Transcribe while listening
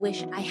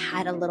wish I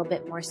had a little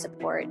bit more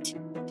support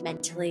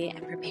mentally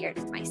and prepared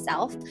for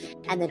myself.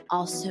 And then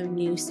also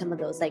knew some of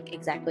those, like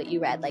exactly what you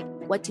read, like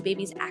what do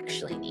babies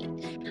actually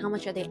need? How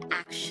much are they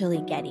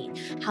actually getting?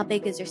 How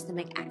big is their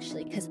stomach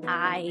actually? Because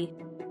I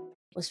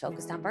was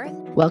focused on birth.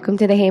 Welcome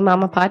to the Hey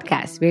Mama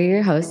podcast. We're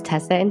your hosts,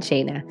 Tessa and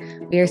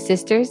SHAINA. We are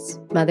sisters,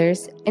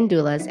 mothers, and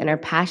doulas and are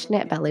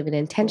passionate about living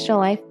an intentional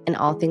life and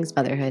all things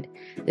motherhood.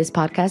 This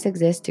podcast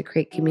exists to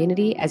create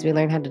community as we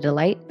learn how to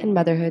delight in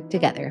motherhood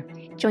together.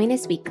 Join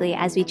us weekly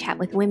as we chat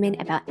with women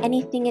about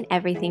anything and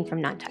everything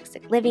from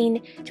non-toxic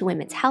living to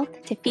women's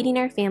health to feeding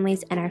our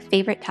families and our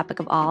favorite topic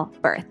of all,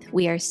 birth.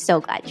 We are so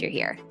glad you're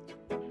here.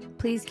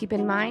 Please keep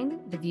in mind,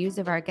 the views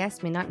of our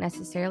guests may not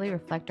necessarily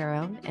reflect our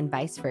own and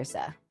vice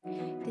versa.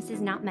 This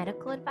is not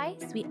medical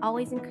advice. We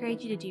always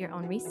encourage you to do your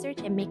own research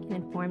and make an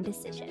informed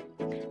decision.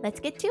 Let's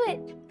get to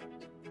it.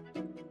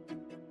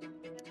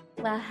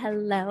 Well,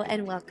 hello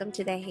and welcome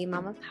to the Hey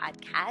Mama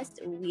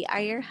podcast. We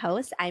are your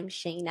hosts. I'm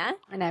SHAINA.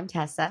 And I'm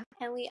Tessa.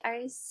 And we are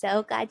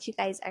so glad you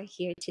guys are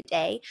here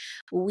today.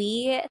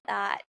 We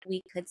thought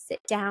we could sit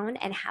down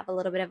and have a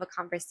little bit of a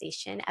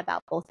conversation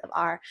about both of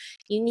our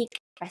unique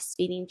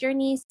breastfeeding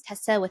journeys,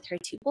 Tessa with her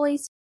 2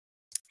 boys,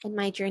 and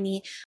my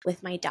journey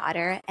with my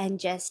daughter, and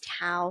just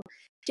how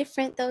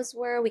different those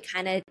were. We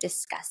kind of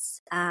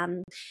discuss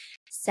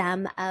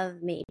some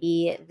of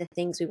maybe the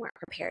things we weren't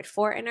prepared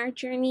for in our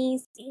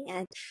journeys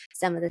and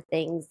some of the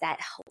things that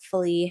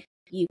hopefully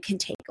you can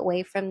take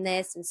away from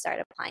this and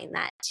start applying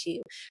that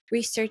to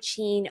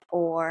researching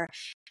or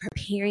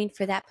preparing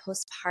for that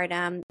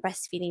postpartum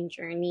breastfeeding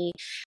journey.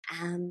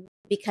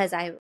 Because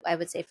I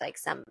would say for like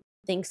some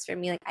things for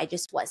me, like I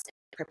just wasn't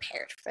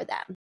prepared for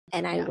them.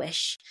 And I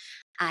wish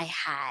I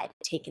had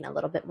taken a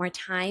little bit more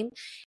time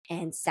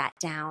and sat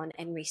down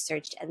and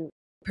researched and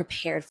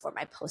prepared for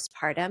my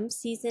postpartum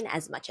season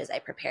as much as I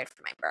prepared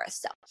for my birth.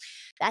 So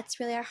that's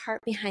really our heart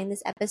behind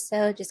this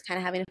episode, just kind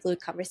of having a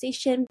fluid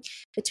conversation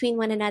between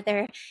one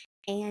another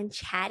and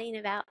chatting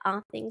about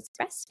all things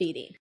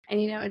breastfeeding.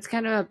 And it's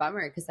kind of a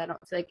bummer because I don't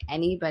feel like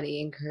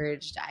anybody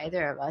encouraged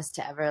either of us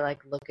to ever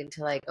look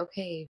into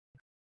okay,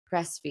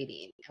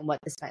 breastfeeding and what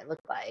this might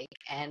look like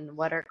and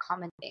what are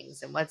common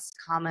things and what's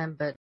common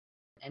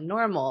and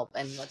normal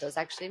and what those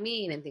actually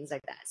mean and things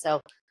like that. So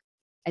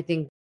I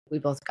think we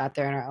both got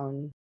there in our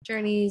own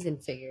journeys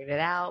and figured it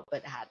out,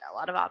 but had a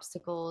lot of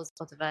obstacles,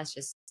 both of us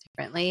just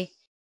differently.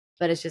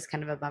 But it's just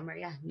kind of a bummer.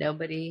 Yeah,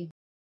 nobody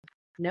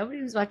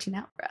was watching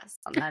out for us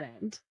on that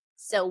end.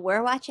 So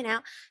we're watching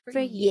out for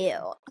you.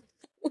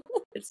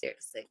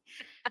 Seriously.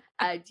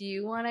 Do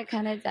you want to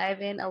kind of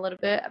dive in a little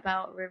bit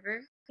about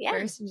River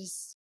first and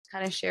just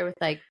kind of share with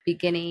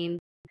beginning,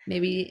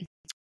 maybe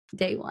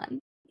day one?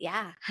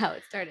 Yeah. How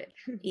it started.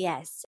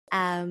 Yes.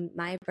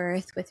 My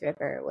birth with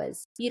River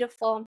was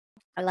beautiful.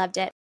 I loved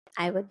it.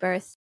 I would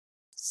birth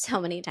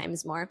so many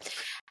times more.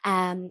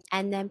 And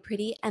then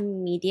pretty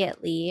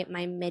immediately,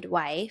 my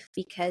midwife,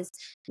 because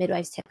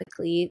midwives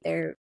typically,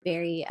 they're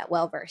very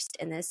well-versed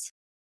in this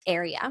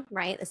area,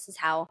 right? This is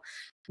how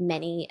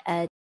many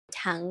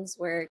tongues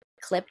were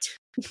clipped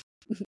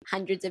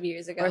hundreds of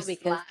years ago or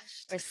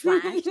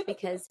slashed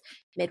because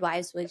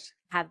midwives would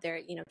have their,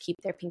 keep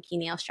their pinky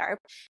nail sharp,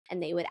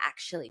 and they would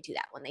actually do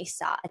that when they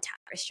saw a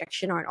tongue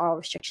restriction or an oral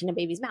restriction in a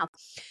baby's mouth.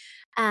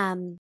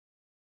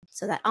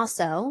 So that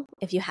also,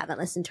 if you haven't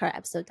listened to our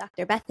episode,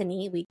 Dr.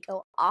 Bethany, we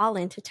go all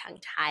into tongue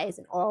ties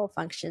and oral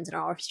functions and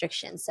oral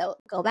restrictions. So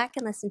go back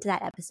and listen to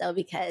that episode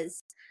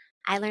because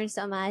I learned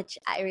so much.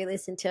 I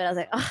re-listened to it. I was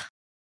like, oh,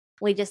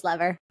 we just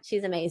love her.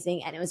 She's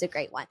amazing. And it was a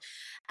great one.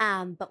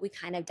 But we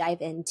kind of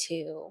dive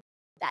into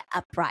that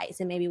uprise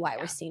and maybe why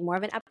we're seeing more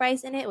of an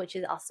uprise in it, which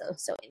is also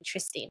so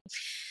interesting.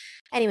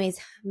 Anyways,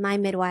 my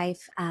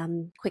midwife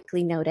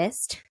quickly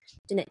noticed,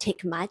 didn't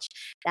take much,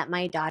 that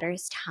my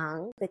daughter's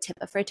tongue, the tip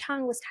of her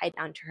tongue was tied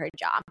down to her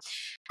jaw.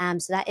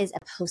 So that is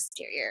a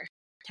posterior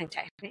tongue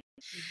tie, right?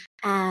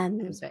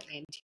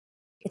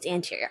 It's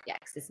anterior. Yeah,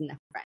 because it's in the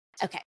front.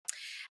 Okay.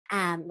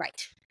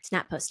 Right. It's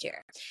not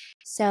posterior.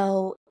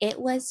 So it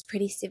was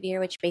pretty severe,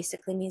 which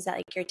basically means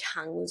that your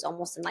tongue was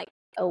almost in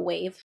a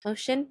wave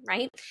motion,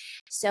 right?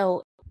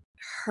 So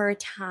her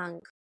tongue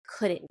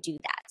couldn't do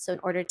that. So in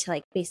order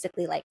to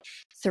basically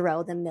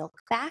throw the milk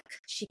back,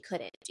 she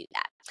couldn't do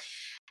that.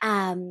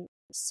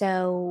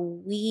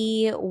 So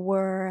we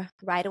were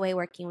right away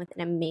working with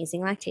an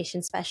amazing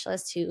lactation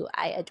specialist who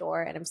I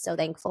adore and I'm so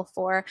thankful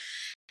for.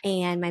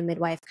 And my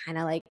midwife kind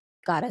of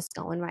got us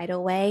going right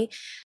away.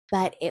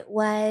 But it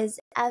was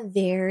a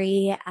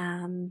very,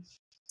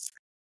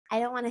 I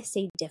don't want to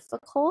say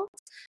difficult,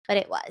 but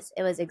it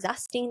was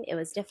exhausting. It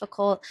was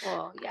difficult.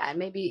 Well, yeah,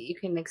 maybe you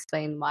can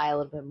explain why a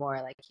little bit more.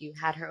 You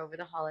had her over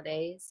the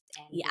holidays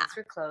and things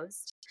were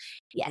closed.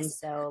 Yes. And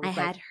so I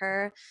had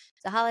her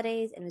the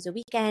holidays and it was a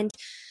weekend.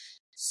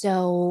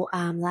 So,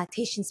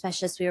 lactation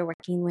specialist we were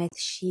working with,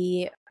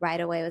 she right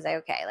away was like,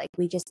 okay, like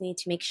we just need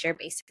to make sure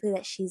basically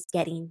that she's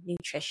getting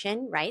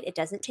nutrition, right? It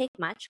doesn't take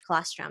much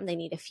colostrum. They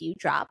need a few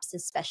drops,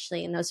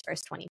 especially in those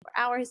first 24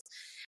 hours,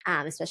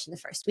 especially in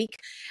the first week.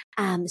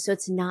 So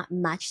it's not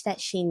much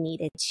that she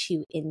needed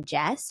to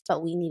ingest,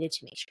 but we needed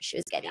to make sure she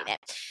was getting it.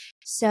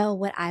 So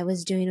what I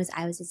was doing was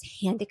I was just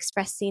hand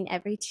expressing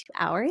every 2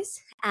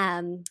 hours.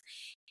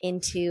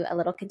 Into a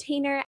little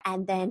container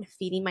and then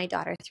feeding my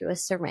daughter through a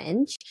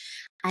syringe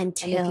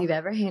until. And if you've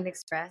ever hand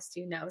expressed,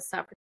 you know it's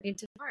not putting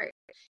to fart.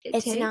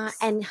 It's takes not,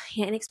 and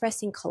hand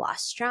expressing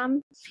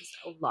colostrum is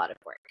a lot of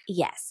work.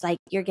 Yes, like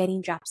you're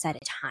getting drops at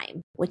a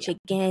time, which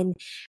again,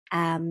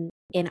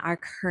 in our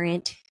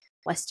current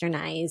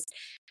westernized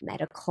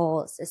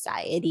medical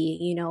society,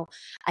 you know,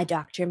 a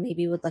doctor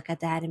maybe would look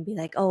at that and be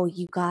like, oh,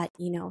 you got,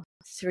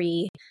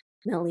 3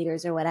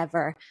 milliliters or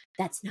whatever.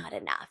 That's not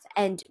enough.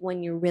 And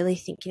when you're really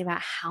thinking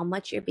about how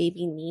much your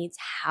baby needs,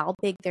 how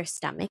big their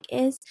stomach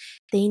is,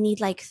 they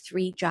need like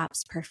 3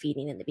 drops per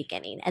feeding in the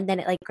beginning. And then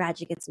it like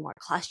gradually gets more.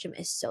 Colostrum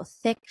is so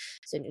thick,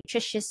 so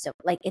nutritious. So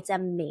like it's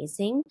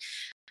amazing.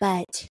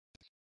 But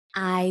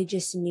I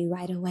just knew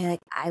right away, like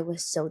I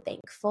was so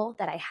thankful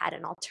that I had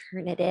an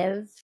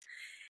alternative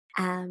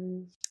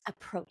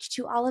approach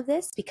to all of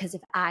this, because if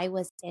I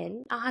was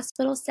in a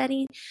hospital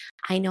setting,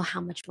 I know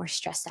how much more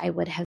stressed I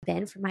would have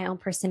been for my own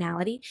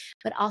personality,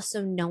 but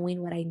also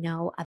knowing what I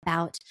know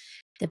about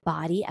the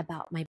body,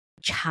 about my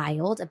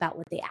child, about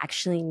what they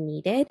actually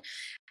needed.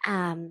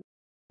 And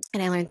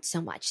I learned so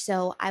much.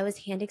 So I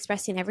was hand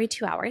expressing every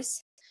 2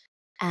 hours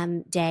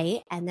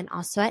day, and then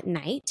also at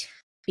night,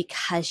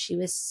 because she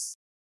was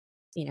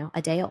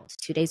a day old,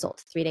 2 days old,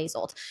 3 days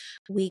old.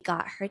 We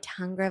got her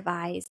tongue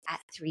revised at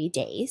 3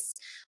 days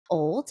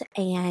old,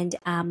 and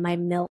my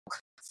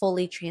milk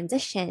fully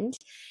transitioned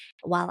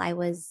while I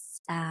was,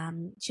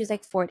 she was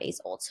like 4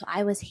 days old. So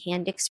I was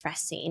hand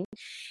expressing.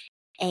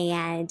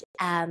 And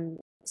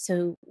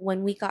so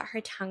when we got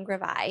her tongue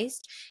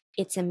revised,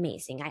 it's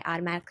amazing. I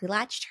automatically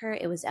latched her.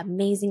 It was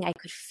amazing. I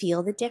could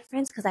feel the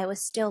difference because I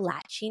was still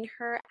latching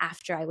her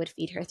after I would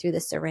feed her through the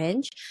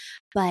syringe.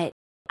 But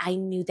I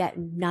knew that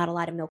not a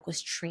lot of milk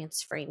was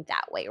transferring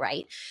that way,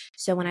 right?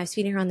 So when I was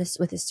feeding her on this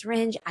with a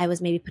syringe, I was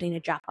maybe putting a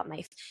drop on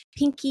my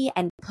pinky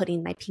and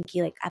putting my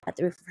pinky like up at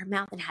the roof of her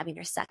mouth and having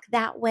her suck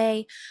that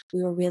way.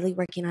 We were really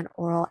working on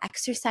oral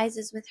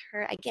exercises with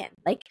her. Again,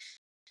 like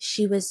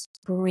she was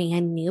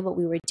brand new, but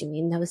we were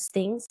doing those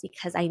things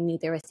because I knew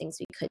there were things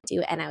we could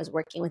do. And I was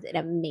working with an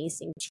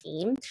amazing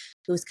team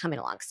who was coming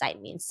alongside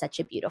me in such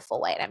a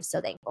beautiful way. And I'm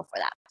so thankful for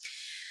that.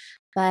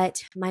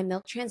 But my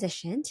milk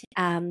transitioned,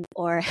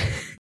 or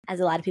as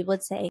a lot of people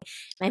would say,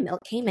 my milk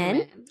came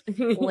in,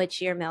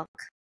 which your milk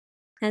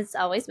has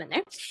always been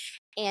there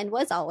and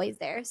was always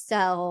there.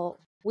 So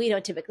we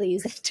don't typically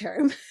use that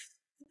term.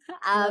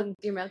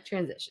 Your milk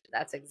transition.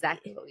 That's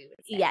exactly what we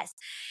would say. Yes.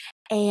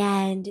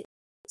 And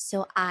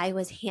so I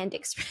was hand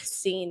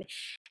expressing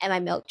and my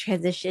milk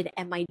transitioned,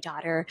 and my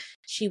daughter,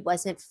 she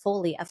wasn't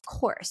fully, of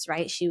course,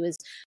 right? She was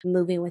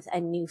moving with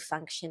a new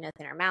function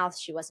within her mouth.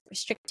 She wasn't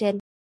restricted.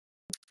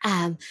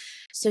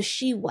 So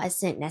she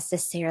wasn't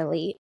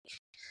necessarily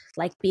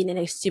like being in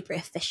a super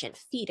efficient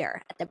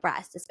feeder at the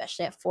breast,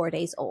 especially at 4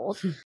 days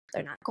old.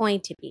 They're not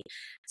going to be.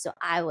 So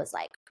I was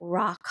like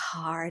rock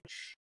hard,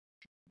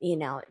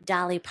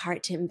 Dolly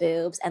Parton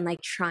boobs, and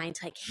like trying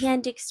to like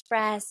hand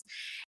express.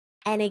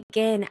 And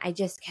again, I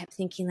just kept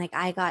thinking, like,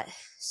 I got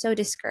so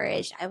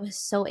discouraged. I was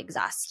so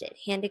exhausted.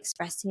 Hand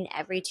expressing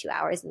every 2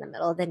 hours in the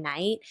middle of the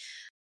night,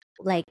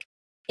 like,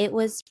 it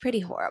was pretty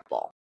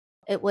horrible.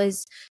 It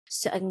was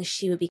so, and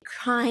she would be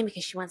crying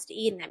because she wants to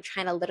eat, and I'm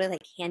trying to literally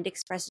like hand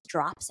express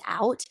drops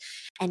out,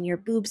 and your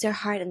boobs are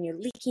hard and you're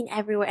leaking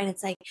everywhere, and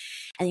it's like,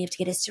 and you have to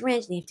get a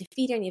syringe and you have to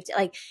feed her, and you have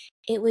to like,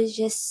 it was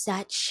just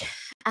such,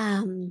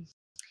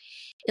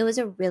 it was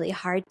a really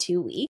hard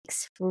 2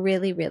 weeks,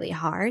 really, really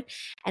hard.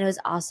 And it was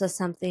also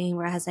something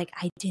where I was like,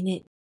 I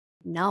didn't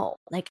know,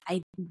 like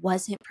I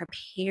wasn't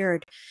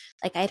prepared.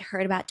 Like I'd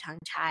heard about tongue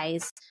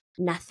ties,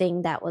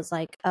 nothing that was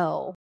like,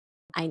 oh,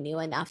 I knew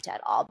enough to at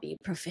all be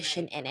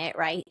proficient in it,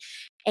 right?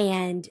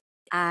 And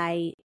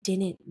I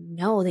didn't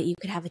know that you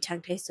could have a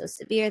tongue tie so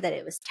severe that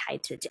it was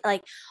tied to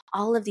like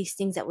all of these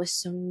things that was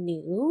so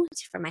new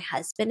for my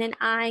husband and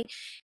I,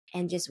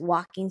 and just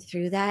walking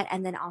through that,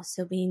 and then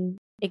also being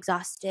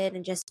exhausted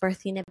and just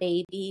birthing a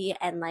baby.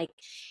 And like,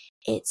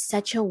 it's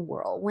such a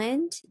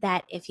whirlwind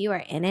that if you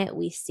are in it,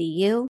 we see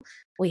you,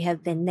 we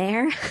have been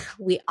there,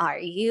 we are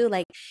you,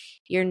 like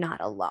you're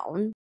not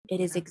alone. It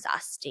is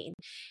exhausting.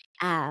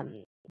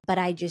 But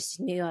I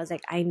just knew, I was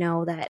like, I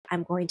know that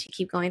I'm going to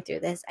keep going through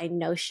this. I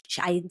know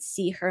I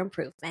see her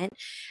improvement,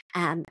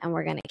 and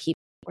we're going to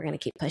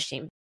keep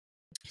pushing.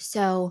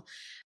 So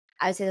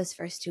I would say those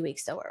first 2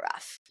 weeks though were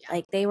rough.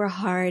 Like they were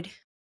hard.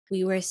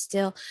 We were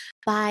still,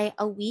 by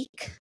a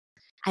week,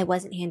 I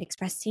wasn't hand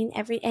expressing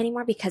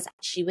anymore because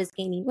she was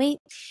gaining weight.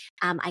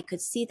 I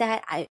could see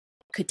that.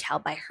 could tell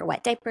by her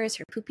wet diapers,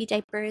 her poopy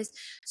diapers.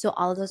 So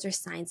all of those are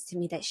signs to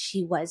me that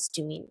she was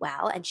doing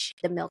well and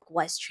the milk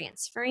was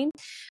transferring.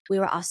 We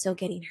were also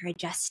getting her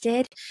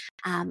adjusted.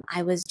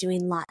 I was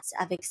doing lots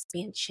of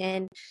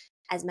expansion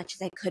as much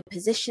as I could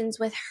positions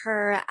with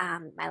her.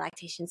 My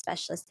lactation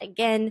specialist,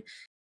 again,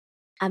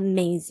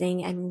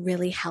 amazing, and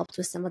really helped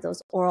with some of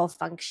those oral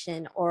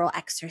function, oral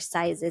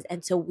exercises.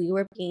 And so we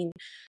were being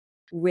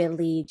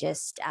really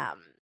just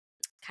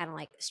kind of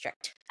like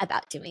strict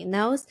about doing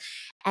those.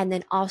 And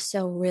then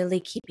also really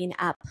keeping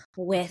up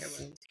with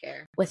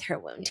her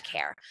wound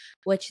care,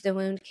 which the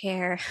wound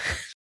care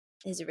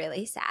is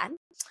really sad.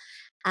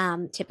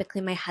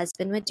 Typically my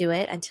husband would do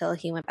it until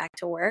he went back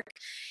to work.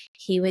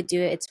 He would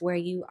do it. It's where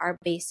you are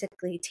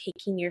basically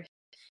taking your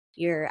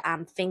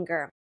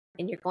finger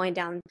and you're going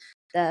down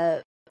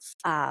the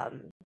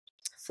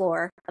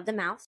floor of the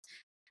mouth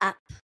up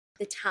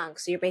the tongue.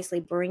 So you're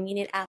basically bringing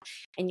it up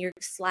and you're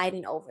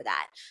sliding over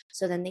that.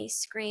 So then they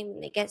scream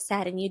and they get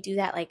sad, and you do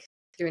that like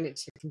doing it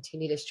to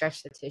continue to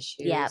stretch the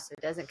tissue. Yep. So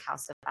it doesn't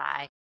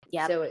calcify.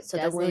 Yeah. So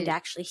the wound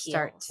actually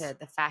heals.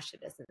 the fascia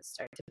doesn't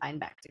start to bind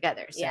back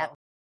together. So Yep.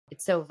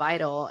 it's so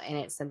vital, and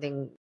it's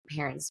something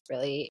parents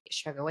really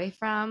shrug away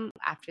from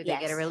after they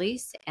get a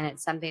release. And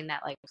it's something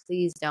that, like,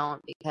 please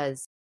don't,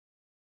 because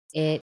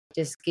it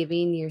just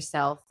giving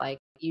yourself, like,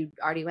 you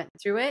already went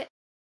through it.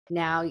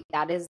 Now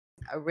that is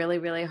a really,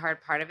 really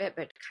hard part of it,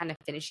 but kind of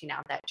finishing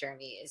out that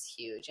journey is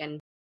huge. And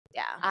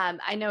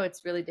I know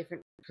it's really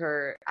different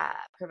per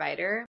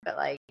provider, but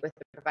like with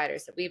the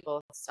providers that we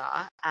both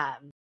saw,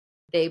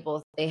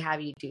 they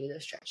have you do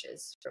those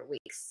stretches for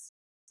weeks.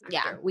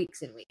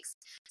 Weeks and weeks.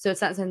 So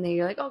it's not something that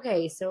you're like,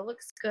 okay, so it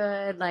looks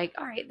good. Like,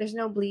 all right, there's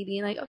no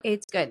bleeding. Like, okay,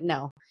 it's good.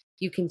 No,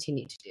 you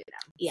continue to do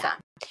them. Yeah. So.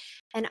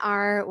 And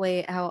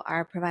how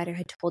our provider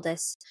had told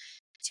us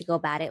to go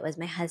about it was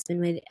my husband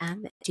would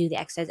do the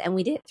exercise, and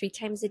we did it 3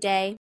 times a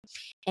day.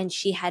 And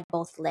she had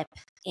both lip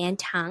and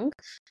tongue.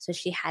 So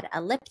she had a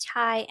lip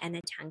tie and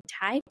a tongue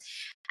tie.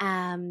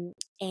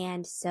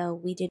 And so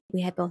we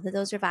had both of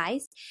those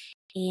revised,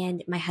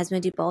 and my husband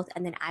would do both.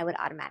 And then I would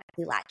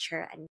automatically latch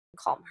her and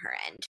calm her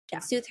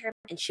and soothe her,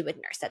 and she would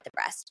nurse at the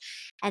breast.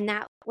 And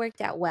that worked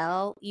out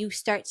well.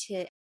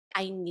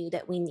 I knew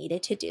that we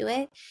needed to do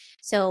it.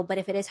 So, but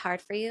if it is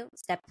hard for you,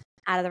 step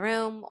out of the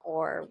room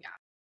or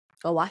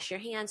go wash your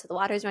hands so the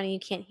water's running, you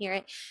can't hear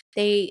it.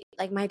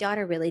 My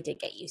daughter really did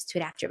get used to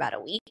it after about a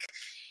week.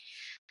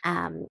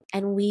 And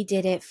we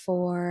did it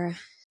for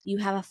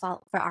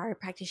our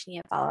practitioner,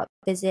 you have a follow-up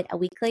visit a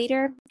week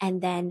later, and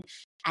then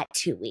at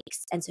 2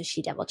 weeks. And so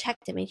she double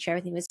checked to make sure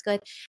everything was good.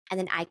 And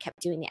then I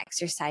kept doing the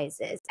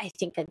exercises, I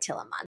think until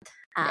a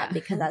month,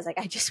 because I was like,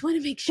 I just want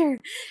to make sure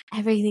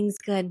everything's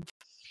good.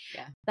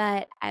 Yeah.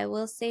 But I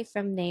will say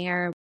from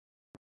there,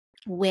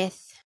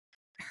 with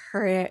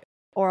her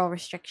oral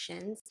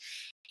restrictions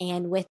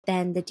and with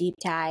then the deep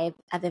dive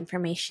of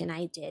information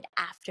I did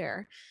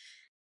after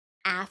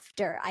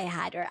I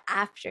had her,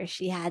 after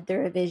she had the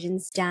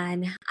revisions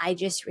done, I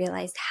just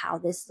realized how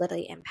this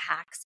literally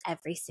impacts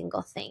every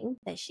single thing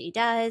that she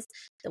does,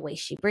 the way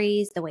she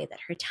breathes, the way that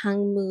her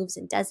tongue moves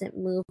and doesn't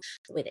move,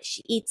 the way that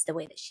she eats, the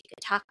way that she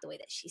can talk, the way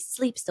that she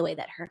sleeps, the way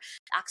that her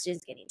oxygen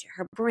is getting to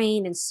her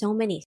brain, and so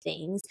many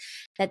things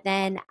that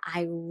then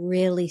I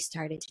really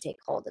started to take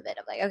hold of it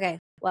of like, okay,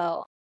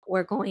 well,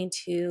 we're going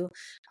to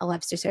a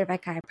Webster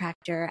certified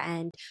chiropractor,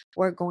 and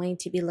we're going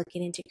to be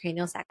looking into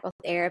craniosacral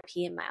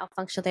therapy and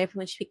myofunctional therapy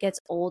when she gets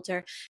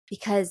older,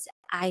 because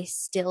I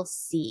still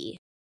see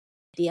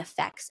the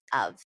effects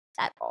of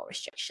that oral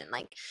restriction.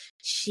 Like,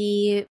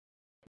 she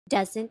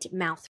doesn't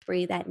mouth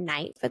breathe at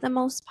night for the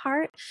most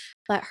part,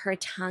 but her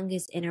tongue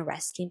is in a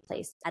resting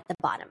place at the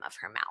bottom of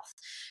her mouth.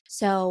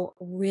 So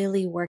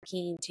really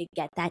working to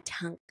get that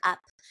tongue up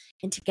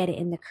and to get it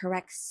in the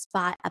correct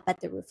spot up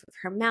at the roof of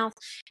her mouth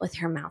with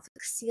her mouth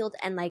sealed,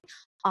 and like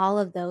all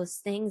of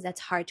those things,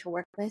 that's hard to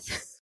work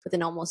with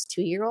an almost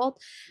 2-year-old.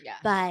 Yeah.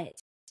 But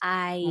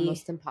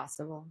almost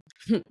impossible.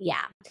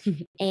 Yeah.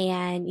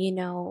 And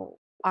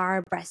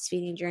our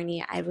breastfeeding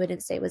journey, I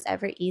wouldn't say was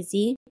ever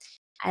easy.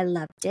 I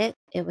loved it.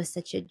 It was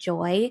such a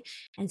joy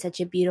and such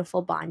a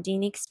beautiful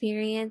bonding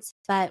experience,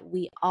 but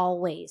we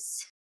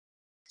always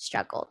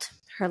struggled.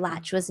 Her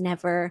latch was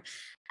never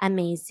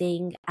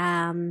amazing.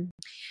 I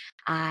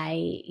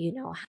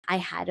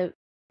had a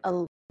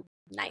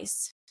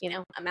nice,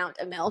 amount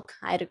of milk.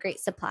 I had a great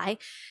supply.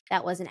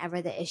 That wasn't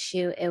ever the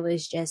issue. It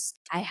was just,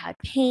 I had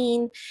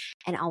pain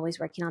and always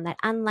working on that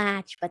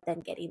unlatch, but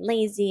then getting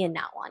lazy and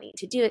not wanting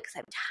to do it because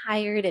I'm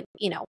tired. And,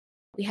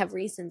 we have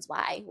reasons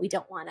why we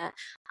don't want to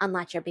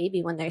unlatch our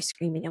baby when they're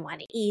screaming and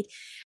want to eat.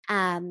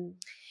 And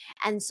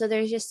so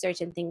there's just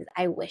certain things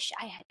I wish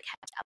I had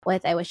kept up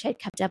with. I wish I'd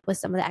kept up with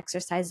some of the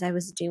exercises I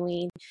was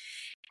doing.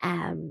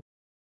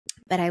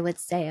 But I would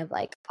say of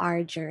like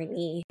our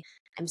journey,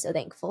 I'm so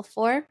thankful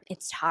for.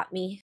 It's taught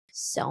me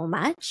so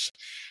much.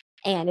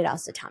 And it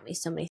also taught me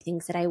so many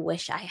things that I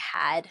wish I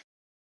had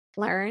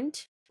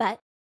learned, but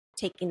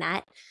taking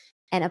that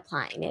and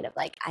applying it of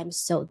like, I'm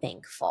so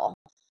thankful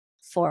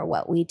for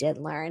what we did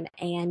learn.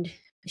 And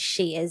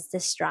she is the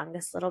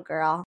strongest little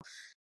girl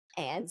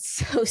and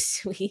so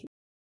sweet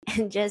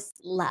and just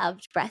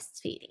loved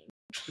breastfeeding.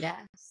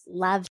 Yes.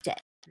 Loved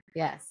it.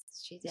 Yes,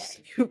 she did.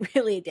 She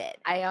really did.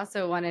 I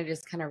also want to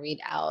just kind of read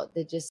out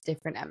the just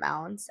different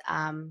amounts,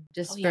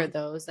 just for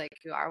those like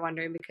who are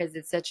wondering, because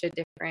it's such a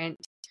different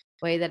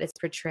way that it's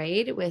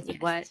portrayed with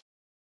what,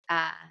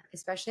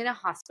 especially in a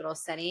hospital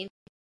setting,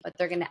 what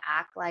they're going to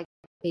act like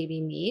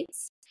baby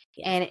needs.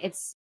 Yes.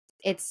 And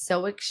it's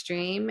so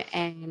extreme,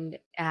 and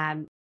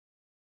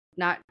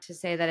not to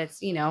say that it's,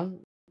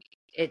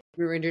 it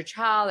ruined your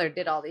child or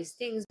did all these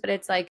things, but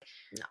it's like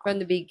from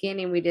the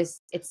beginning,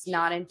 it's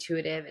not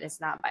intuitive and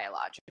it's not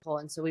biological.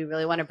 And so we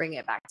really want to bring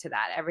it back to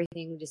that.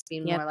 Everything just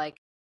being more like,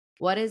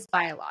 what is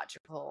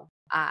biological,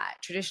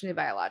 traditionally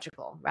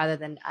biological, rather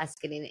than us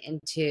getting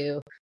into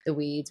the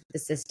weeds with the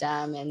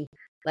system and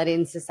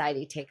letting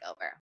society take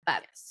over.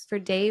 But for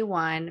day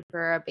one,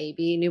 for a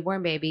baby,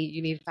 newborn baby,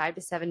 you need 5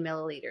 to 7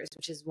 milliliters,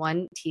 which is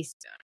 1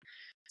 teaspoon.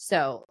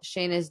 So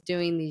SHAINA's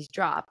doing these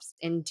drops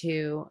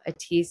into a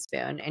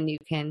teaspoon, and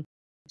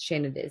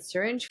SHAINA did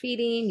syringe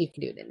feeding. You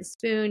can do it in a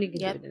spoon. You can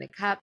do it in a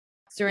cup.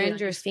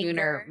 Syringe or spoon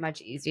are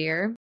much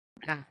easier.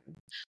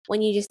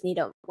 When you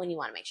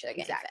want to make sure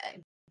they're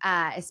getting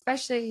fed.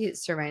 Especially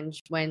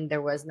syringe when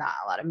there was not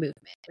a lot of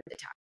movement at the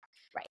time.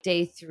 Right.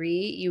 Day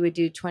 3, you would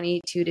do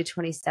 22 to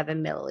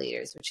 27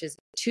 milliliters, which is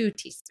 2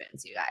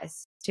 teaspoons, you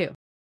guys. 2.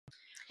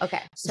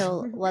 Okay.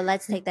 So, well,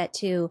 let's take that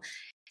too.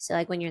 So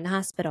like when you're in the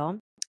hospital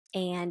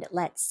and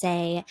let's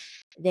say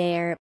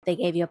they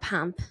gave you a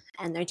pump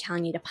and they're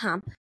telling you to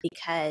pump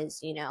because,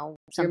 something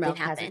your milk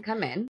happened. hasn't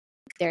come in.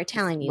 They're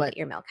telling you that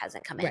your milk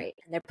hasn't come in. Right.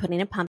 And they're putting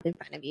a pump in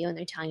front of you and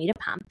they're telling you to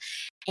pump.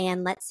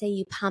 And let's say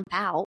you pump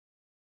out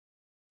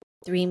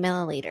 3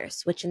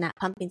 milliliters, which in that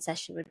pumping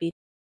session would be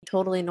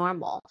totally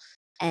normal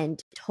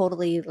and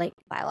totally like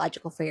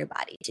biological for your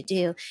body to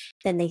do.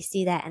 Then they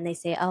see that and they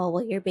say, oh,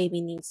 well, your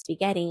baby needs to be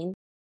getting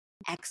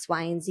X,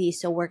 Y, and Z.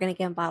 So we're going to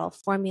give a bottle of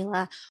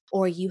formula,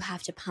 or you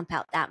have to pump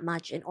out that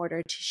much in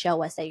order to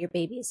show us that your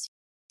baby is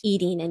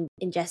eating and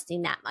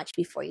ingesting that much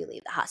before you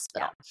leave the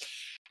hospital.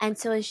 And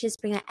so it's just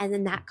and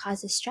then that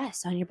causes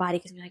stress on your body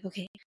because you're like,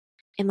 okay,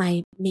 am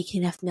I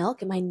making enough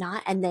milk? Am I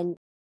not? And then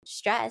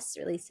stress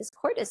releases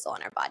cortisol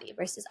in our body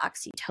versus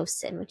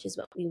oxytocin, which is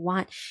what we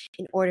want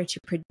in order to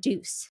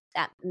produce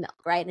that milk,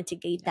 right? And to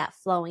get that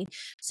flowing.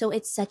 So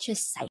it's such a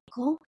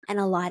cycle. And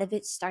a lot of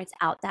it starts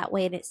out that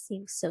way. And it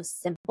seems so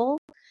simple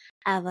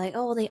of like,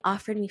 oh, they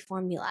offered me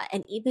formula.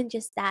 And even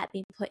just that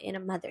being put in a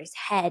mother's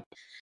head,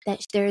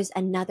 that there's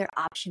another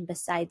option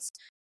besides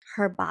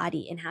her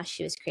body and how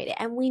she was created.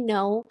 And we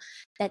know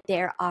that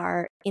there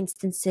are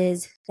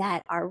instances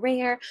that are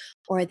rare,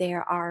 or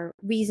there are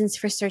reasons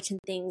for certain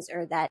things,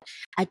 or that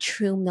a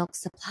true milk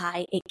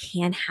supply, it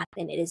can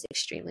happen. It is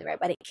extremely rare,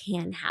 but it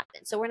can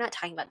happen. So we're not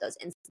talking about those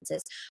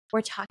instances.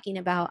 We're talking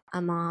about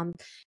a mom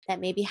that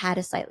maybe had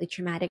a slightly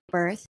traumatic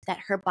birth, that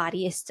her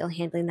body is still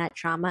handling that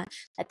trauma,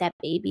 that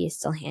baby is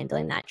still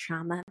handling that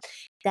trauma,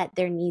 that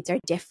their needs are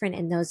different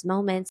in those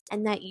moments,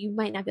 and that you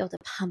might not be able to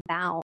pump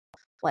out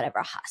whatever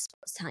a hospital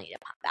is telling you to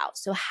pump out.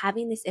 So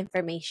having this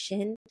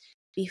information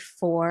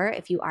before,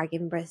 if you are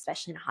giving birth,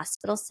 especially in a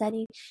hospital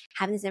setting,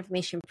 having this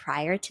information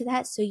prior to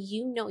that, so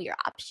you know your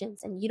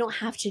options and you don't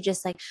have to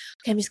just like,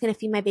 okay, I'm just going to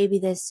feed my baby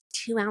this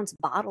 2-ounce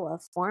bottle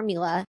of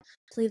formula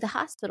to leave the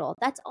hospital.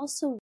 That's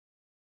also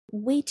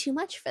way too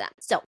much for them.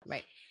 So,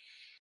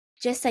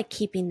 just like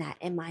keeping that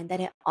in mind, that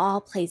it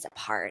all plays a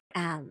part.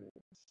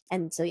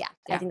 And so,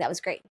 I think that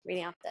was great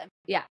reading off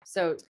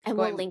So, and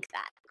we'll link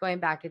that. Going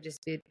back, it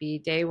just would be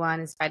day 1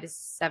 is 5 to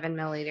 7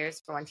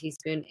 milliliters for 1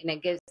 teaspoon. And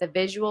it gives the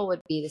visual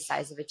would be the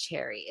size of a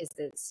cherry, is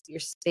this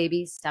your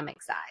baby's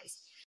stomach size.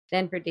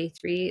 Then for day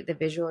 3, the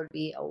visual would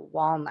be a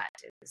walnut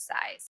is the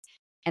size.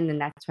 And then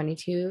that's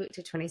 22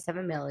 to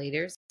 27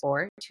 milliliters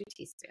or 2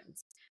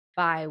 teaspoons.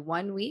 By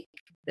 1 week,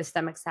 the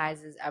stomach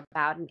size is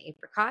about an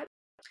apricot.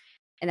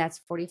 And that's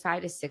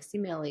 45 to 60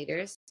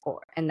 milliliters,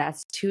 and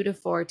that's 2 to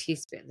 4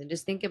 teaspoons. And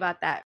just think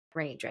about that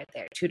range right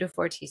there. 2 to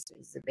 4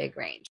 teaspoons is a big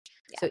range.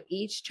 So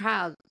each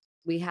child,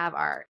 we have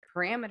our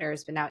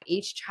parameters, but now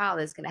each child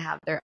is going to have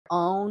their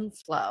own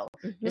flow,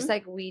 just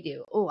like we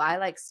do. Oh, I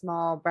like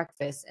small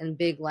breakfasts and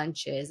big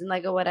lunches and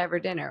like a whatever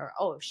dinner.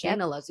 Oh,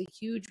 SHAINA loves a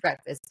huge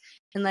breakfast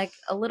and like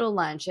a little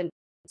lunch. And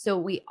so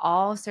we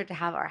all start to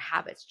have our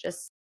habits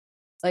just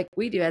like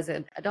we do as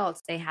adults,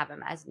 they have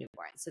them as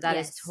newborns. So that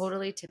is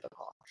totally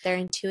typical. They're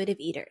intuitive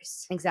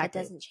eaters. Exactly.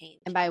 That doesn't change.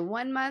 And by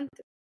 1 month,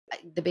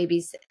 the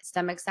baby's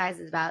stomach size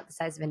is about the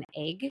size of an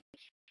egg.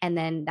 And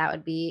then that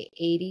would be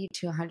 80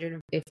 to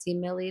 150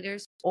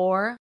 milliliters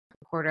or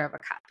a quarter of a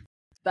cup.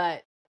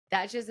 But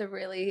that's just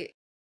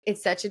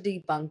it's such a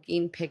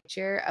debunking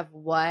picture of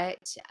what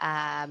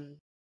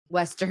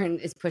Western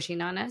is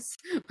pushing on us,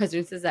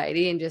 Western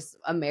society and just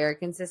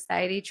American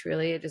society,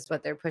 truly just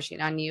what they're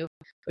pushing on you.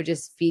 We're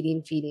just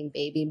feeding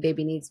baby.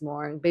 Baby needs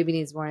more and baby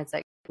needs more. And it's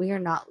like, we are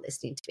not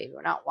listening to baby.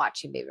 We're not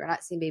watching baby. We're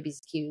not seeing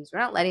baby's cues. We're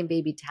not letting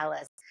baby tell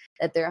us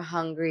that they're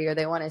hungry or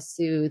they want to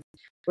soothe.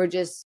 We're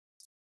just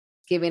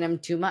giving them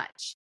too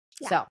much.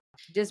 So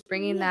just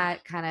bringing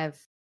that kind of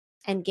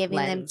and giving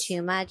them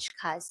too much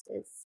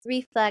causes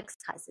reflux,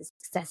 causes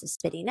excessive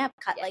spitting up,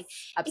 like it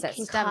upset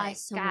can stomach,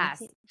 cause so many gas.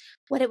 things.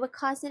 What it would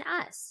cause in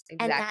us. And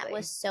that Exactly.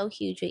 was so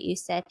huge what you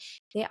said.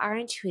 They are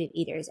intuitive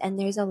eaters. And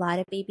there's a lot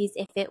of babies,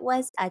 if it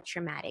was a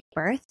traumatic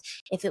birth,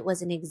 if it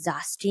was an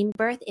exhausting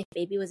birth, if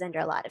baby was under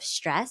a lot of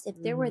stress, if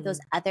there were those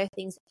other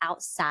things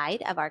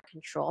outside of our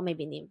control,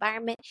 maybe in the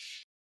environment,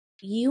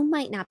 you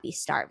might not be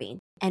starving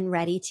and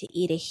ready to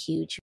eat a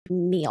huge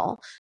meal.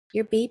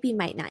 Your baby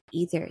might not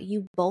either.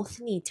 You both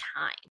need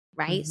time,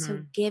 right?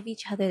 So give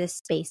each other the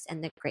space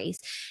and the grace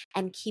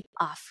and keep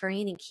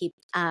offering and keep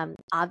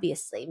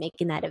obviously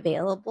making that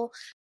available.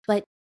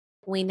 But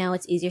we know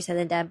it's easier said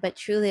than done, but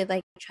truly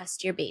like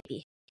trust your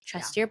baby,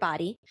 trust your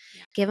body,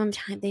 give them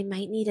time. They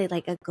might need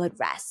a good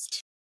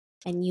rest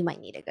and you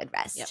might need a good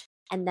rest.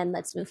 And then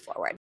let's move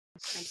forward.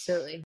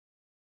 Absolutely.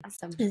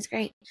 Awesome. That's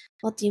great.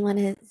 Well, do you want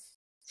to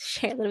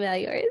share a little bit about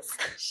yours?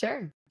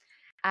 Sure.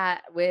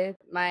 With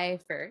my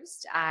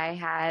first, I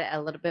had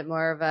a little bit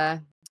more of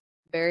a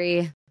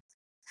very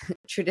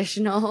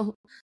traditional,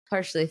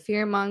 partially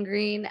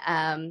fear-mongering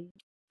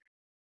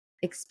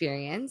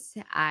experience.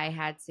 I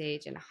had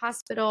Sage in a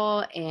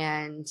hospital,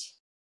 and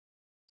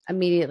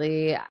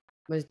immediately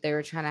they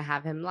were trying to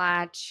have him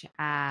latch,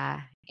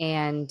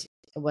 and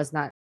it was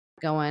not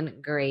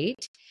going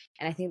great.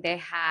 And I think they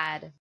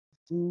had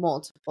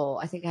multiple.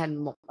 I think I had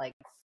like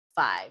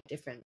 5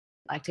 different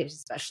lactation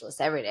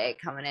specialists every day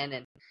coming in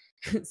and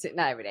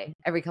not every day,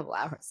 every couple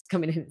hours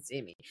coming in and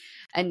seeing me,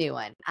 a new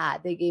one.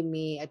 They gave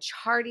me a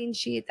charting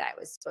sheet that I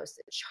was supposed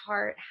to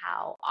chart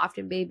how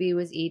often baby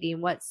was eating,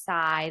 what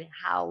side,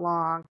 how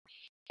long,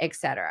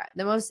 etc.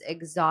 The most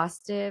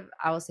exhaustive,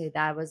 I will say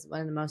that was one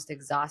of the most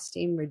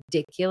exhausting,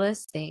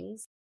 ridiculous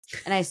things.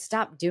 And I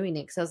stopped doing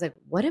it because I was like,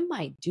 what am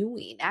I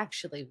doing?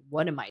 Actually,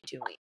 what am I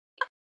doing?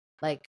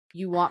 Like,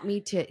 you want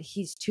me to,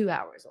 he's 2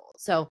 hours old.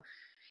 So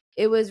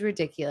it was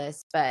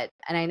ridiculous, and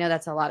I know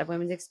that's a lot of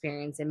women's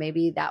experience, and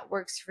maybe that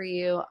works for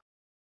you.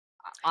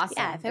 Awesome.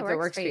 Yeah, if it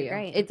works for you,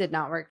 great. It did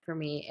not work for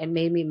me. It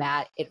made me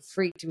mad. It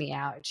freaked me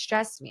out. It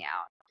stressed me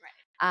out.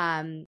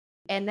 Right.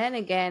 And then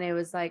again, it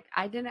was like,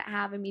 I didn't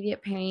have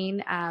immediate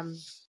pain,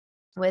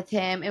 with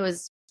him. It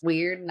was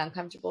weird and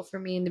uncomfortable for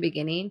me in the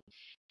beginning.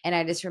 And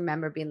I just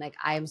remember being like,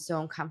 I am so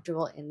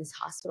uncomfortable in this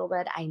hospital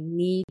bed. I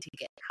need to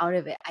get out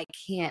of it. I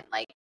can't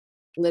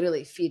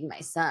literally feed my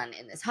son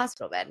in this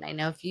hospital bed. And I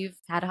know if you've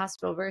had a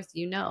hospital birth,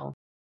 you know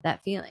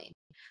that feeling.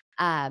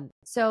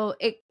 So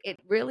it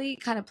really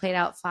kind of played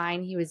out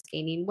fine. He was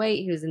gaining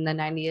weight. He was in the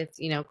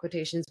 90th,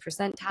 quotations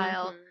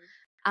percentile.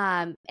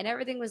 And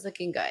everything was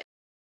looking good.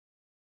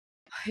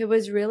 It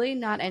was really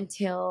not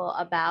until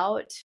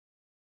about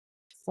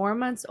 4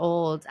 months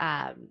old,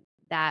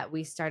 that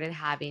we started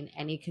having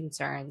any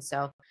concerns.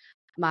 So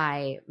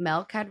my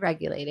milk had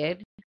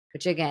regulated,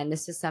 which again,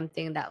 this is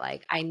something that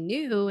I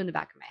knew in the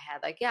back of my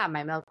head, yeah,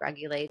 my milk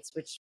regulates,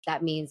 which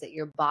that means that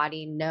your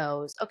body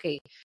knows, okay,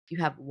 you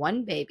have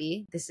one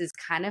baby. This is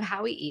kind of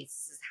how he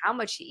eats. This is how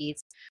much he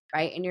eats,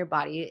 right? And your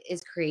body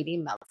is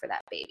creating milk for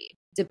that baby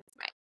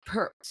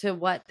to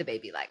what the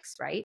baby likes,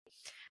 right?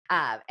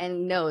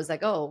 And knows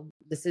oh,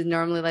 this is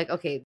normally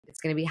okay,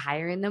 it's going to be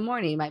higher in the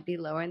morning, might be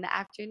lower in the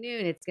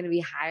afternoon. It's going to be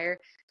higher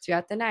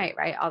throughout the night,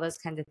 right? All those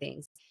kinds of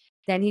things.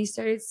 Then he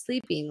started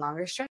sleeping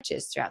longer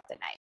stretches throughout the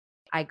night.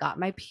 I got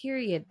my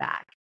period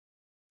back,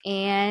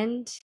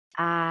 and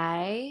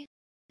I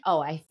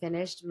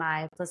finished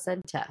my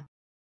placenta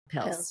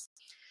pills.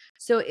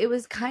 So it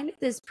was kind of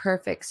this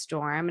perfect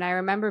storm. And I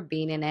remember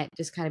being in it,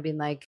 just kind of being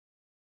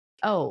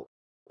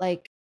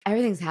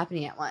everything's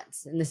happening at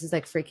once. And this is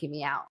freaking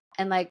me out.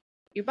 And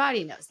your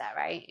body knows that,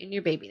 right? And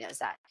your baby knows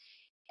that.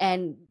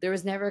 And there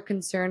was never a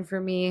concern for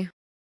me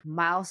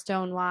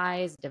milestone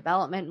wise,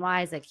 development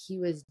wise. He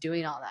was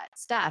doing all that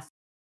stuff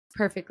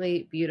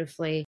perfectly,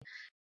 beautifully.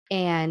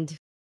 And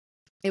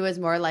it was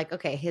more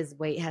okay, his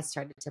weight has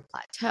started to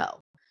plateau.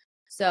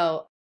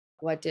 So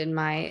what did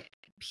my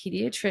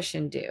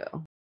pediatrician do?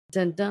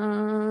 Dun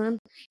dun.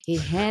 He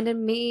handed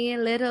me a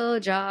little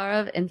jar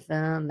of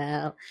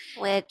Infamil,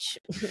 which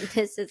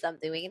this is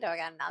something we can talk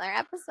about another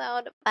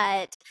episode,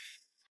 but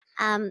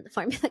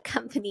formula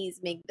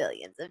companies make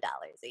billions of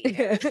dollars a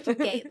year.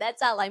 Okay,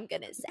 that's all I'm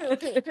gonna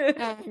say.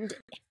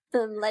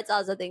 And let's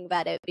also think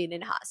about it being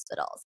in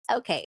hospitals.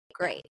 Okay,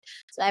 great.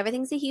 So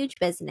everything's a huge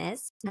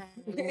business,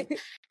 and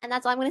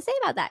that's all I'm gonna say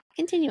about that.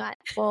 Continue on.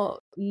 Well,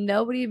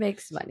 nobody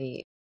makes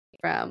money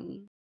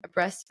from a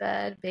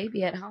breastfed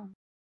baby at home.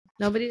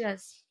 Nobody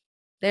does.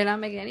 They're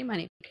not making any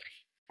money.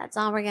 That's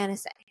all we're gonna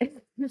say.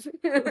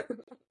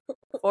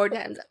 4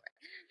 times over.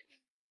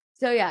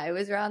 So yeah, it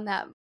was around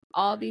that.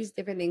 All these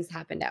different things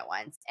happened at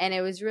once. And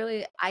it was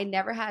really, I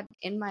never had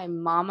in my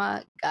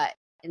mama gut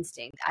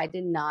instinct, I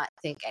did not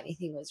think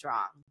anything was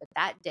wrong. But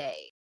that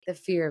day, the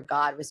fear of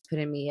God was put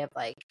in me of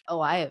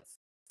oh, I have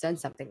done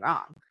something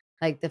wrong.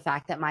 The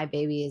fact that my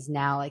baby is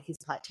now he's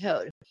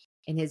plateaued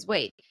in his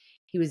weight.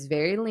 He was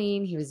very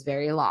lean. He was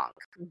very long,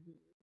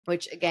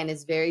 which again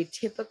is very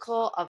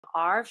typical of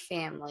our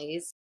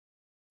family's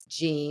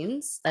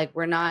genes.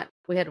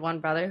 We had one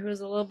brother who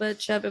was a little bit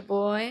chubby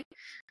boy.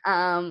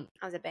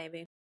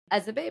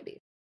 As a baby.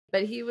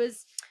 But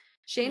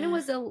Shayna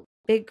was a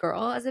big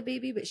girl as a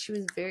baby, but she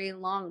was very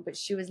long, but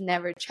she was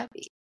never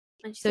chubby.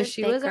 So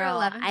she was our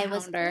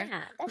 11-pounder.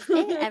 Yeah, that's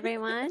it,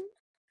 everyone.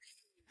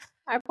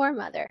 Our poor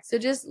mother. So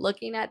just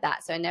looking at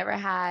that. So I never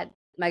had,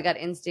 my gut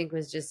instinct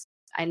was just,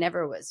 I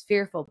never was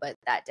fearful, but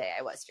that day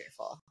I was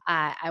fearful.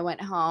 I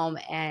went home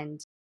and,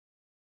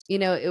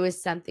 it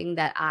was something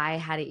that I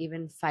had to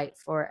even fight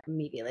for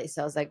immediately.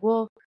 So I was like,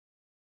 well,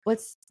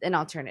 what's an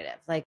alternative?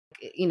 Like,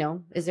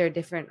 is there a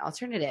different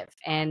alternative?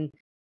 And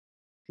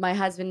my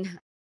husband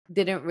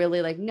didn't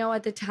really know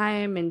at the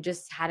time and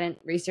just hadn't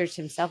researched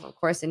himself, of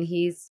course. And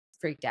he's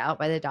freaked out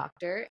by the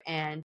doctor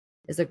and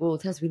is like, well,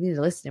 Tess, we need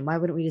to listen. Why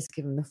wouldn't we just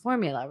give him the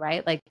formula?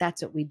 Right? Like,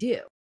 that's what we do.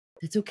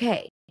 That's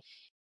okay.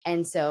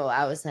 And so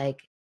I was like,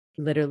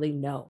 literally,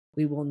 no,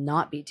 we will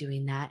not be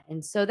doing that.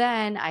 And so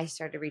then I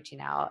started reaching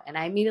out and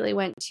I immediately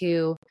went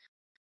to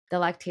the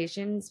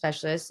lactation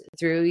specialist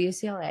through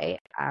UCLA.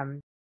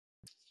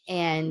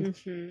 And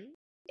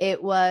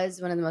it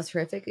was one of the most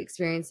horrific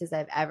experiences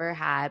I've ever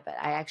had. But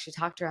I actually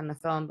talked to her on the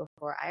phone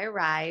before I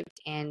arrived,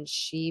 and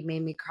she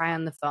made me cry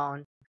on the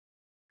phone,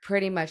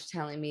 pretty much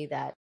telling me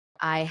that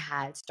I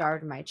had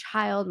starved my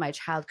child. My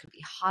child could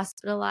be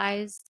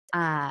hospitalized.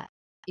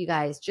 You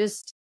guys,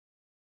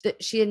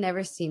 she had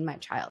never seen my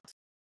child.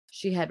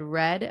 She had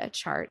read a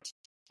chart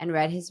and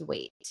read his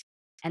weight,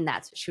 and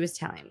that's what she was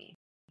telling me.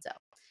 So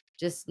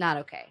just not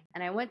okay.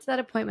 And I went to that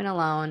appointment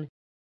alone,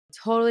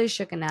 totally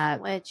shooken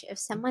up. Which, if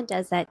someone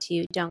does that to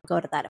you, don't go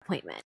to that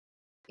appointment.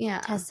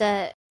 Yeah.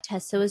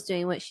 Tessa was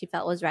doing what she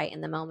felt was right in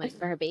the moment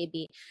for her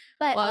baby.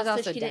 But I was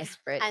also she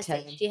desperate.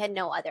 she had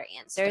no other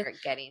answer.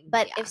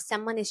 But if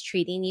someone is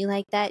treating you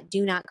like that,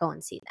 do not go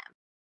and see them.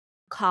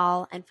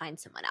 Call and find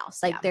someone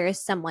else. There is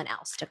someone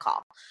else to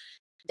call.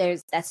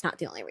 That's not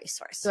the only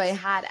resource. So I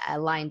had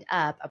lined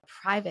up a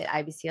private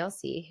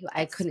IBCLC who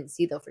I couldn't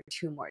see though for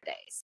 2 more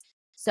days.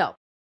 So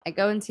I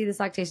go and see this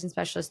lactation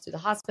specialist through the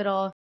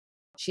hospital.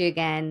 She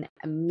again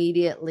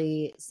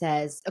immediately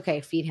says,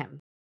 okay, feed him.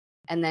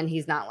 And then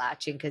he's not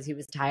latching because he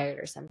was tired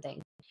or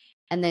something.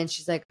 And then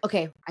she's like,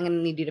 okay, I'm going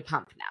to need you to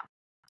pump now.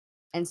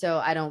 And so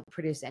I don't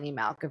produce any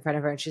milk in front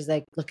of her. And she's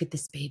like, look at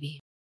this baby.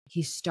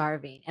 He's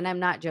starving. And I'm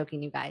not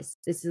joking, you guys.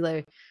 This is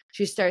like,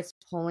 she starts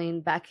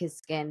pulling back his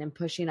skin and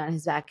pushing on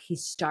his back.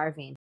 He's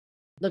starving.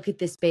 Look at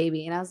this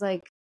baby. And I was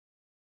like,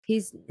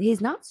 he's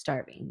not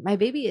starving. My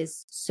baby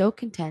is so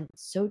content,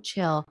 so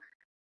chill.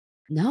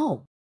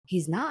 No,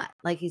 he's not.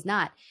 He's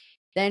not.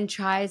 Then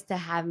tries to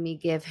have me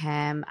give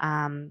him,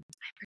 I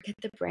forget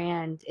the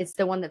brand. It's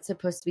the one that's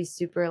supposed to be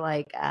super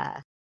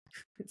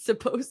it's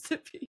supposed to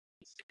be.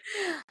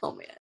 Oh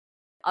man.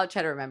 I'll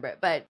try to remember it,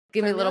 but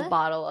give me a little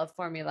bottle of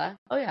formula.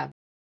 Oh yeah.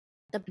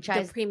 The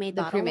pre-made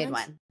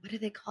one. What are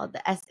they called?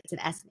 It's an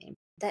S name.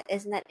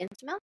 Isn't that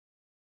Infamil?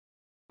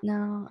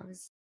 No, it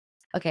was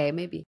okay,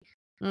 maybe.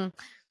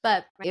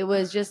 But it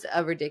was just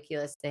a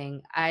ridiculous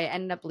thing. I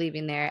ended up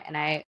leaving there and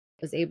I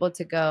was able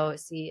to go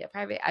see a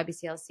private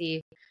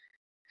IBCLC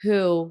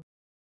who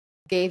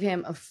gave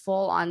him a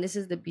full on, this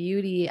is the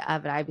beauty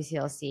of an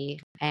IBCLC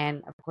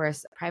and of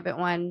course a private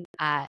one,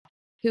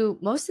 who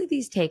most of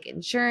these take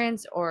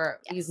insurance or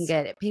you can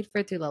get it paid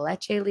for through the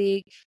Leche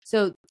League.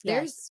 So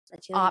there's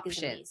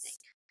options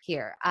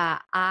here.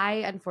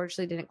 I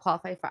unfortunately didn't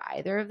qualify for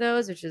either of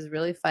those, which is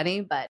really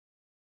funny, but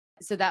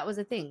so that was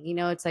a thing.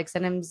 It's like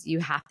sometimes you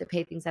have to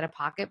pay things out of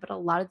pocket, but a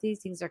lot of these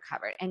things are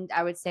covered. And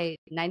I would say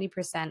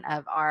 90%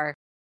 of our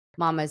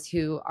mamas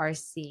who are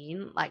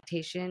seeing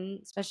lactation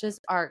specialists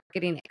are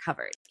getting it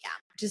covered. Yeah.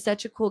 Which is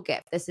such a cool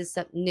gift. This is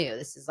something new.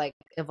 This is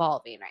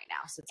evolving right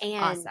now. So it's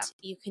awesome. And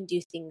you can do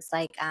things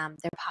they're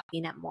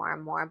popping up more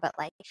and more, but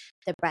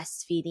the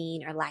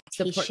breastfeeding or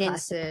lactation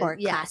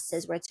support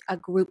classes where it's a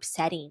group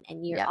setting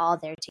and you're all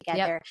there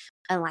together.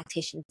 A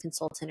lactation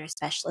consultant or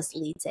specialist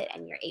leads it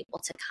and you're able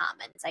to come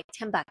and it's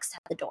 $10 at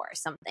the door or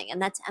something. And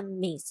that's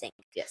amazing.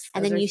 Yes.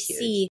 And then you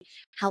see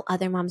how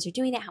other moms are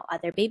doing it, how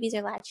other babies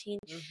are latching.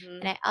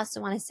 And I also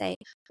want to say,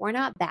 we're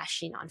not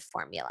bashing on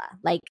formula.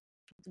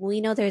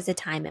 We know there's a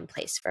time and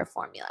place for a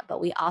formula,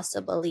 but we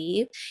also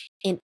believe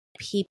in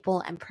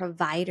people and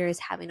providers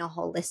having a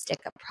holistic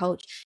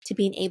approach to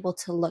being able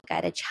to look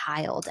at a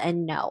child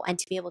and know, and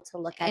to be able to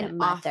look at a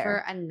mother.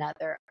 Offer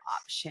another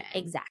option.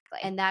 Exactly.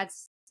 And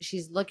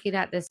she's looking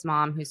at this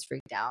mom who's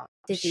freaked out.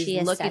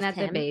 She's looking at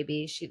the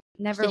baby. She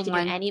never did she do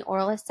any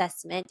oral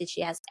assessment. Did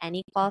she ask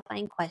any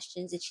qualifying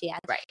questions? Did she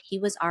ask? Right. He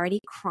was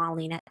already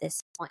crawling at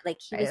this point.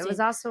 It was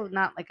also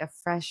not a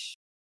fresh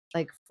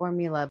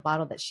formula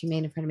bottle that she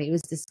made in front of me. It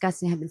was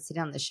disgusting. It had been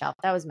sitting on the shelf.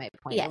 That was my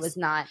point. Yes. It was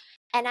not.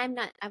 And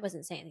I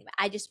wasn't saying anything, but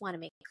I just want to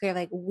make it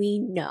clear, we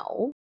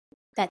know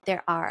that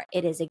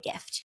it is a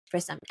gift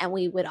for some. And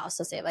we would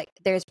also say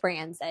there's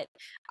brands that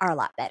are a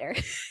lot better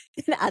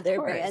than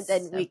other brands.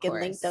 And we can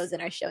link those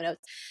in our show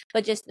notes.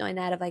 But just knowing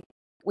that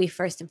we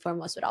first and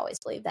foremost would always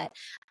believe that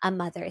a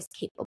mother is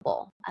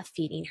capable of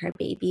feeding her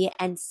baby.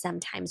 And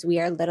sometimes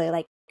we are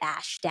literally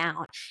bashed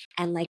down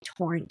and like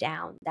torn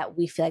down that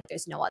we feel like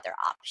there's no other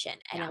option.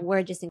 And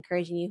we're just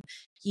encouraging you.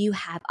 You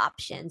have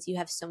options. You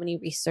have so many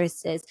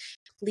resources.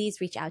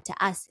 Please reach out to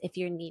us if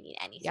you're needing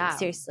anything.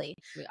 Seriously.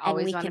 We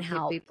always we want can to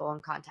help put people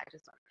in contact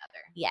with one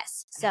another.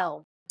 Yes.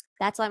 So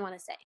that's all I want to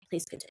say.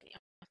 Please continue.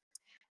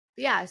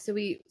 Yeah, so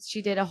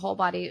she did a whole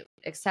body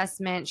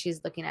assessment.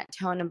 She's looking at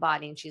tone and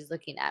body, and she's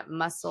looking at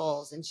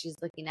muscles, and she's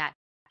looking at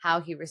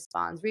how he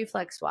responds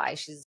reflex wise.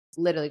 She's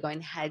literally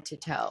going head to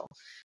toe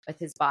with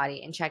his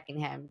body and checking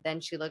him.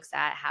 Then she looks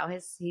at how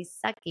he's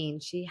sucking.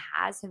 She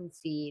has him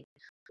feed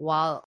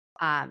while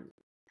I'm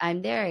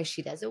there.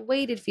 She does a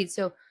weighted feed.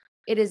 So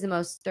it is the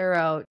most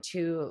thorough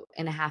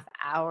 2.5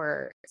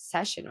 hour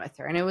session with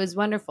her, and it was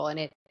wonderful.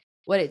 And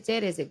what it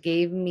did is it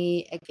gave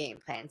me a game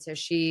plan. So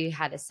she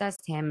had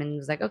assessed him and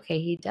was like, okay,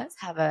 he does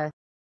have a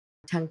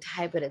tongue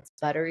tie, but it's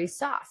buttery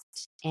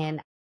soft.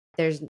 And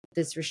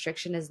this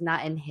restriction is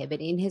not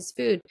inhibiting his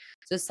food.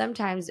 So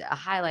sometimes a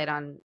highlight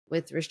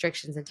with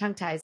restrictions and tongue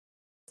ties,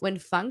 when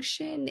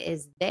function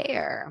is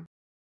there,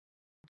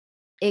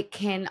 it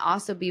can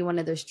also be one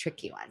of those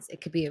tricky ones.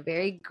 It could be a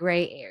very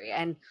gray area.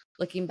 And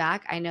looking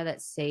back, I know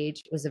that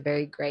Sage was a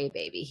very gray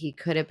baby. He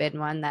could have been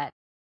one that,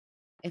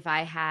 if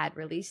I had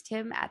released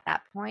him at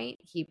that point,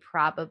 he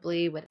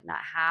probably would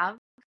not have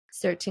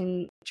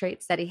certain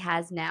traits that he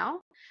has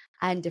now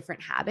and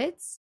different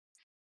habits.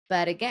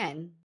 But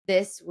again,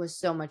 this was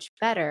so much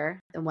better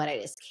than what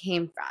I just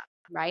came from,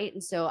 right?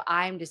 And so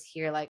I'm just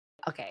here like,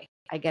 okay,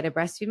 I get to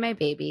breastfeed my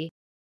baby.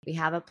 We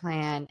have a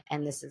plan,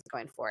 and this is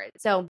going forward.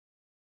 So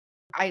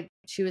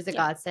she was a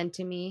godsend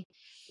to me.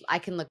 I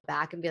can look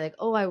back and be like,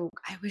 oh, I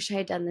wish I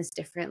had done this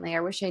differently.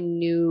 I wish I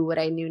knew what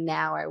I knew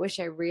now. Or I wish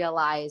I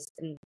realized,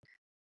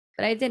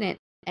 but I didn't.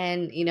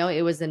 And,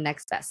 it was the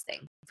next best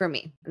thing for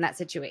me in that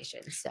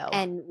situation. So,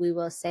 and we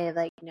will say,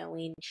 like,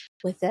 knowing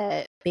with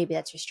a baby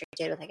that's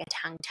restricted with like a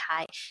tongue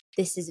tie,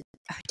 this is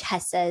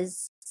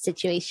Tessa's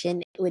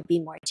situation. It would be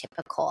more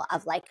typical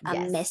of like a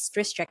missed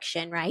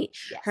restriction, right?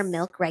 Yes. Her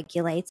milk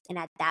regulates. And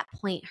at that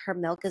point, her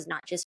milk is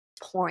not just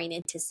pouring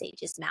into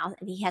Sage's mouth,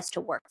 and he has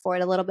to work for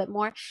it a little bit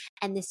more.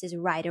 And this is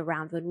right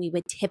around when we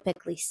would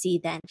typically see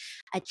then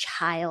a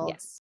child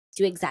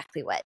do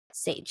exactly what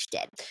Sage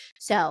did.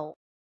 So,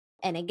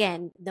 and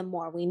again, the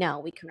more we know,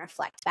 we can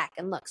reflect back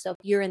and look. So if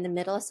you're in the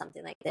middle of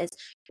something like this,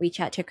 reach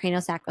out to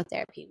craniosacral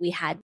therapy. We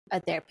had a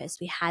therapist.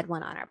 We had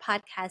one on our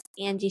podcast,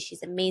 Angie.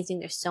 She's amazing.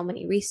 There's so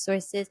many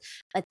resources,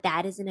 but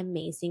that is an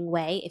amazing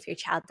way if your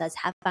child does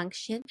have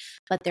function,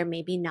 but they're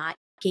maybe not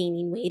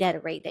gaining weight at a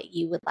rate that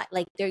you would like.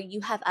 Like there, you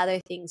have other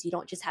things. You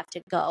don't just have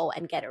to go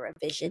and get a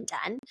revision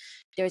done.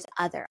 There's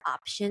other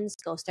options.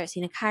 Go start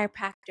seeing a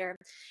chiropractor.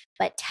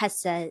 But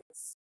Tessa's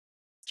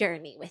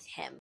journey with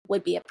him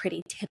would be a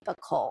pretty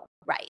typical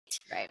right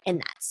in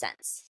that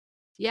sense.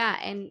 Yeah,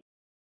 and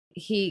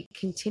he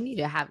continued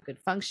to have good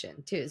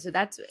function too. So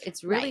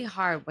it's really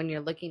hard when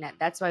you're looking at,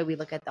 that's why we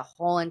look at the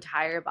whole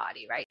entire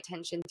body, right?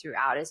 Tension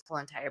throughout his whole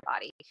entire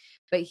body.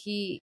 But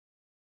he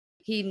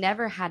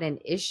never had an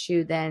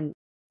issue then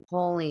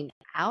pulling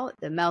out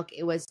the milk.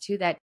 It was too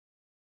that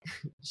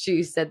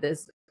she said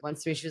this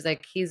once to me. She was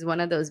like, he's one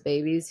of those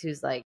babies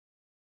who's like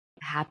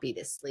happy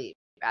to sleep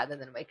rather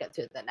than wake up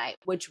through the night,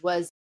 which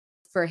was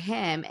for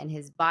him and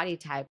his body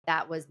type,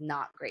 that was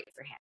not great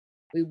for him.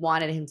 We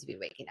wanted him to be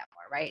waking up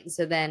more, right? And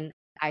so then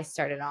I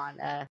started on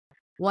a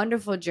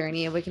wonderful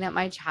journey of waking up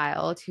my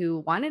child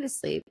who wanted to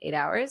sleep 8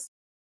 hours.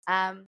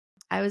 I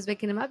was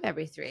waking him up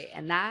every 3,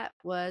 and that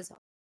was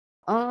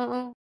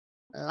a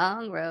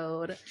long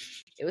road.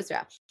 It was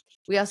rough.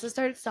 We also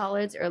started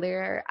solids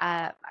earlier,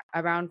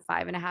 around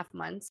 5.5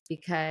 months,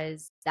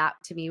 because that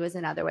to me was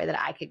another way that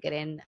I could get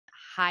in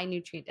high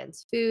nutrient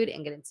dense food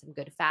and get in some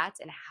good fats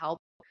and help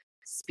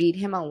speed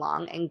him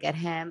along and get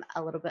him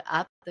a little bit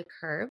up the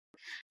curve.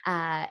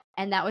 And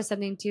that was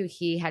something too.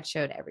 He had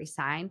showed every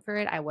sign for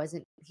it.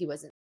 He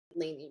wasn't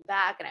leaning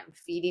back and I'm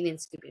feeding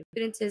and scooping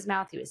food into his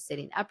mouth. He was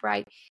sitting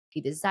upright.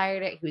 He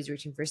desired it. He was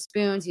reaching for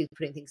spoons. He was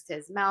putting things to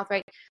his mouth,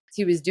 right?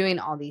 So he was doing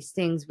all these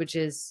things, which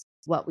is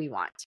what we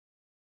want.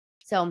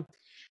 So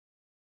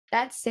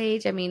that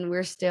Sage, I mean,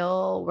 we're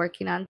still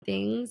working on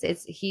things.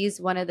 He's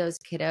one of those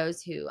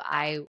kiddos who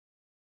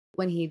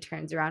when he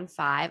turns around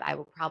 5, I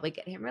will probably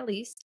get him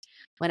released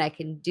when I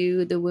can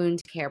do the wound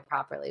care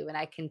properly, when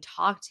I can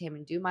talk to him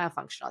and do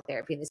myofunctional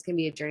therapy. And this can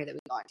be a journey that we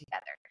go on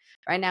together.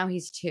 Right now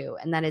he's 2,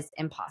 and that is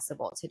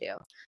impossible to do.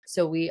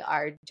 So we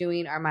are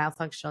doing our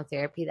myofunctional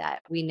therapy that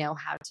we know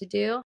how to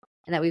do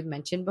and that we've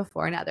mentioned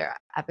before in other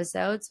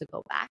episodes. So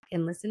go back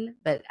and listen.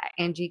 But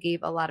Angie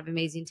gave a lot of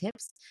amazing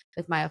tips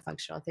with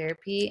myofunctional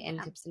therapy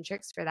and tips and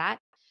tricks for that.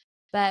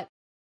 But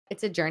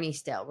it's a journey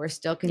still. We're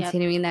still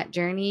continuing that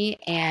journey,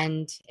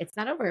 and it's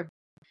not over.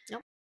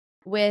 Nope.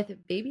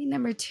 With baby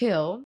number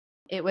 2,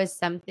 it was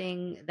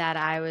something that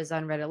I was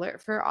on red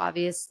alert for,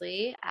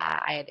 obviously.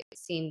 I had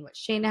seen what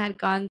SHAINA had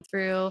gone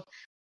through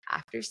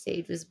after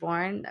Sage was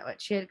born,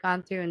 what she had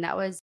gone through, and that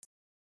was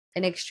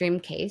an extreme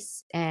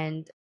case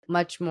and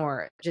much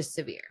more just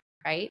severe,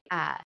 right?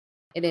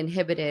 It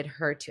inhibited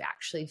her to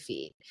actually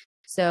feed.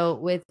 So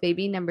with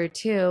baby number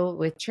 2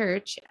 with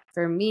church,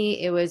 for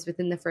me, it was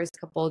within the first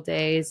couple of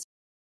days.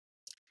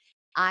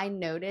 I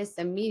noticed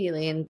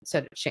immediately, and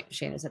so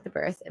Shane was at the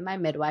birth and my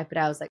midwife, but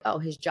I was like, oh,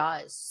 his jaw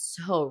is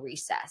so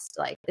recessed.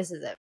 Like this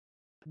is a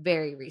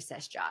very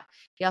recessed jaw.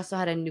 He also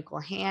had a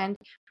nuchal hand,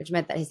 which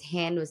meant that his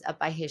hand was up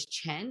by his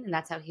chin, and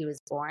that's how he was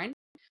born.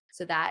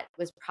 So that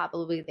was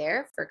probably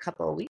there for a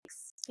couple of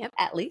weeks,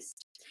 at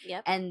least.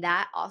 Yep. And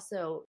that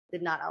also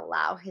did not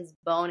allow his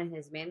bone and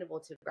his mandible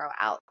to grow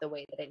out the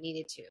way that it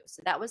needed to.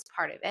 So that was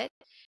part of it.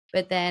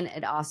 But then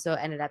it also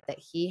ended up that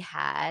he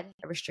had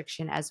a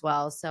restriction as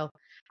well. So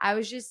I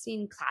was just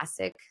seeing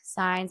classic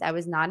signs. I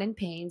was not in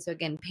pain. So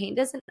again, pain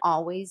doesn't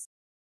always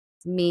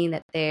mean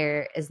that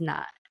there is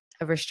not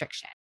a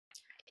restriction.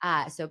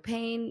 So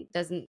pain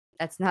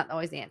that's not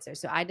always the answer.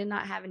 So I did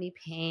not have any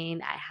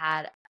pain. I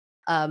had,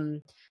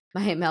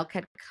 my milk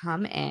had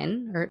come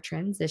in or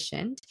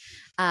transitioned,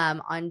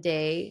 on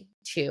day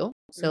 2.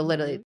 So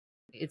literally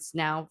it's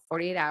now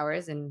 48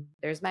 hours and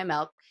there's my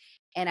milk.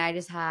 And I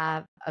just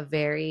have a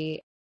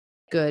very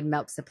good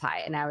milk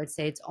supply. And I would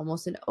say it's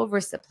almost an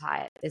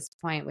oversupply at this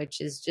point,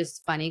 which is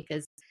just funny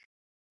because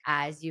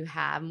as you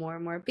have more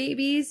and more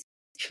babies,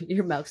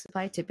 your milk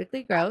supply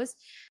typically grows.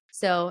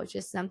 So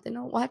just something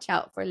to watch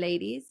out for,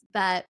 ladies.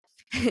 But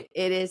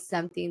it is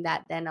something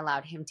that then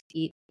allowed him to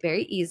eat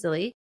very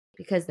easily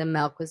because the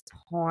milk was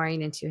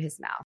pouring into his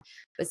mouth.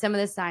 But some of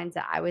the signs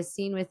that I was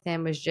seeing with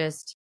him was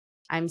just,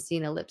 I'm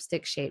seeing a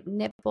lipstick shaped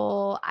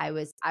nipple. I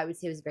would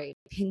say it was very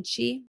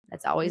pinchy.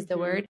 That's always the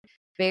word.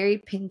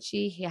 Very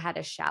pinchy. He had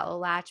a shallow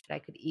latch, but I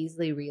could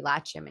easily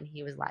relatch him and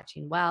he was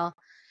latching well.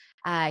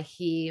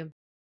 He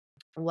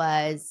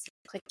was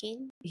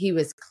clicking. He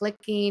was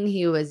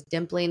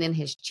dimpling in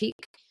his cheek,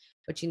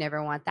 which you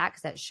never want that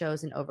because that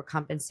shows an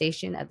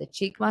overcompensation of the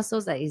cheek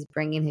muscles that he's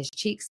bringing his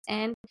cheeks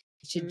in.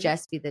 It should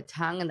just be the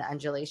tongue and the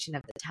undulation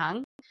of the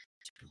tongue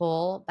to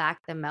pull back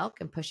the milk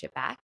and push it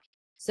back.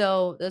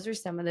 So those are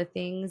some of the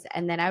things.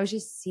 And then I was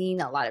just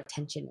seeing a lot of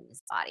tension in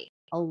his body,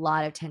 a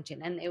lot of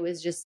tension. And it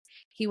was just,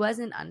 he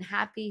wasn't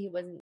unhappy. He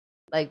wasn't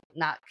like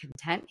not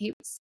content. He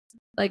was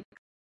like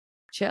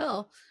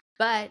chill.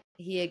 But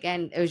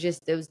it was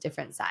just those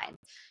different signs.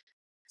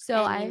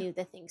 So I knew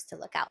the things to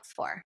look out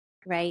for,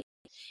 right?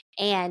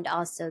 And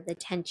also the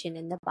tension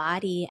in the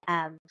body.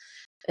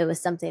 It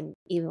was something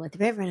even with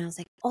River, and I was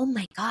like, oh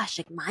my gosh,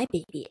 like my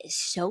baby is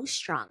so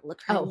strong. Look,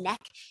 her neck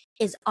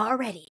is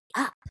already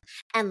up.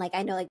 And like,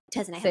 I know like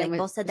Tessa and I had like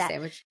both said that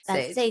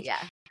stage.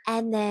 Yeah.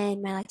 And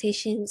then my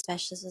lactation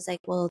specialist was like,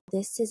 well,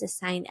 this is a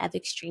sign of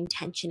extreme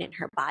tension in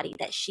her body,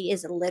 that she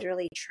is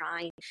literally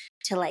trying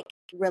to like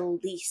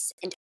release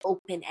and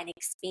open and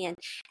expand.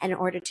 And in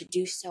order to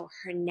do so,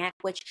 her neck,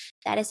 which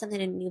that is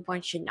something a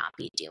newborn should not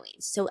be doing.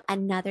 So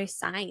another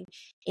sign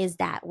is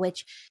that,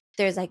 which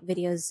there's like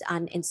videos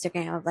on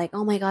Instagram of like,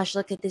 oh my gosh,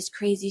 look at this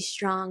crazy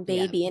strong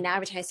baby. Yeah. And now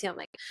every time I see them, I'm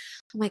like,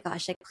 oh my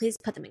gosh, like please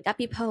put them in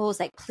guppy pose.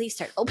 Like please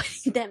start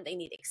opening them. They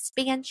need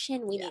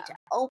expansion. We need to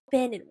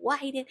open and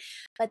widen.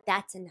 But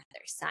that's another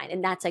sign.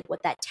 And that's like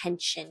what that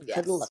tension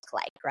could look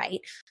like, right?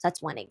 So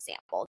that's one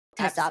example.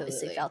 Tessa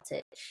obviously felt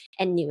it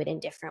and knew it in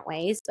different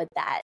ways, but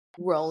that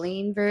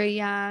rolling very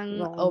young,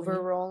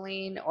 over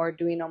rolling, or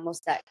doing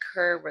almost that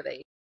curve where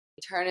they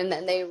turn and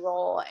then they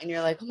roll and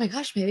you're like, oh my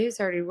gosh, maybe it's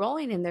already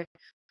rolling and they're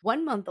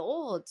 1 month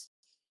old.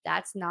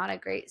 That's not a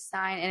great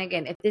sign. And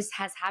again, if this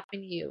has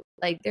happened to you,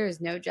 like there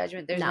is no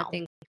judgment. There's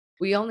nothing.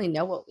 We only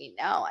know what we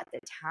know at the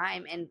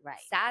time. And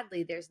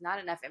sadly, there's not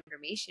enough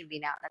information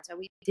being out. That's why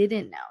we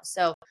didn't know.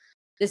 So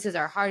this is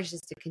our heart, is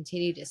just to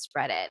continue to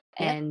spread it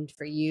and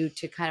for you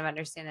to kind of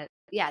understand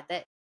that,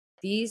 that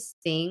these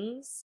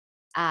things,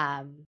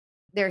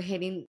 they're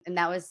hitting. And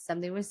that was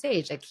something with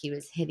Sage. Like he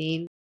was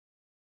hitting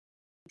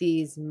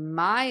these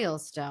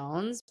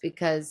milestones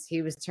because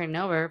he was turning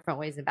over front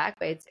ways and back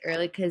ways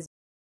early, because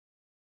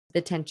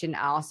the tension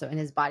also in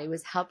his body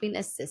was helping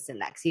assist in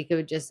that, because he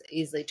could just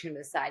easily turn to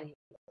the side and he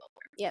would go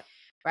over.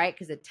 Right,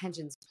 because the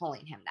tension's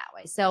pulling him that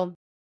way. So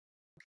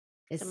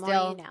it's the more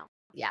you know.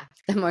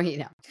 The more you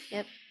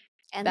know.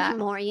 And the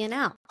more you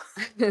know,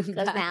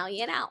 because now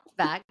you know.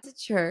 Back to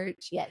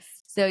church. Yes.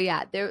 So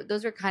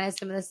those were kind of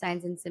some of the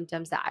signs and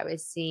symptoms that I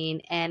was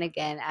seeing. And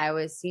again, I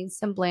was seeing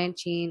some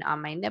blanching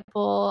on my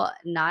nipple,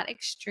 not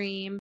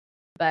extreme,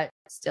 but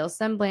still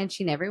some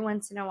blanching every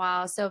once in a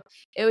while. So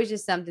it was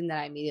just something that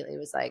I immediately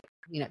was like,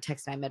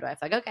 text my midwife,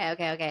 like,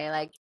 okay.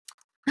 Like,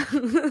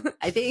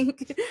 I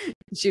think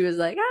she was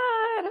like,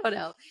 I don't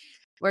know.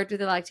 Worked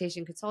with a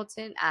lactation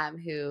consultant,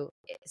 who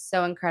is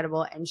so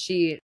incredible. And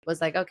she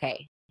was like,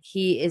 okay,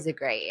 he is a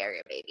gray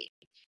area baby.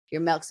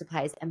 Your milk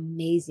supply is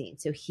amazing.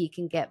 So he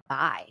can get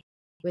by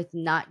with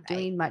not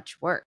doing much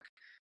work.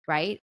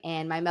 Right.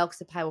 And my milk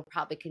supply will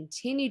probably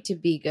continue to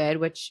be good,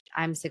 which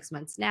I'm 6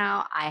 months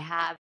now.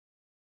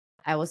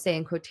 I will say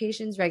in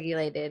quotations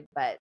regulated,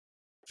 but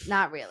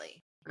not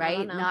really.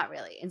 Right. Not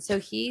really. And so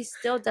he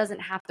still doesn't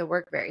have to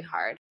work very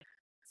hard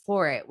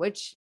for it,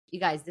 which you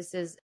guys,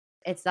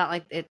 it's not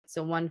like it's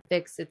a one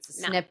fix, it's a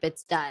snip,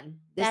 it's done.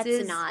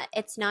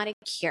 It's not a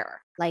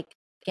cure. Like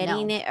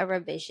getting it a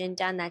revision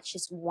done, that's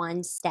just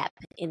one step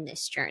in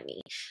this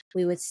journey.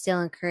 We would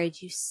still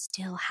encourage you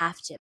still have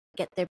to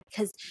get there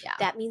because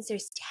that means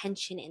there's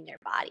tension in their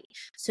body.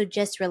 So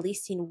just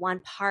releasing one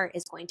part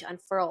is going to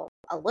unfurl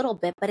a little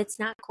bit, but it's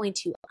not going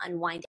to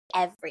unwind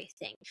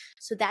everything.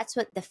 So that's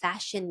what the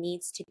fascia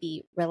needs to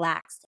be,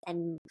 relaxed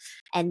and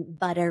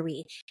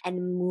buttery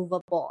and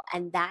movable.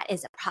 And that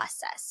is a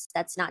process.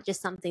 That's not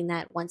just something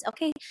that once,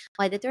 okay,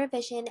 well, I did the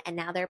revision and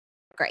now they're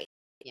great.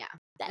 Yeah.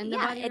 And the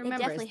body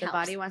remembers. The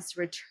body wants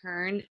to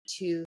return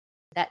to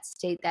that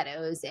state that it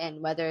was in,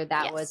 whether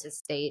that was a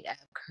state of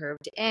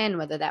curved in,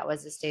 whether that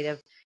was a state of,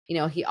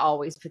 he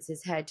always puts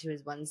his head to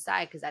his one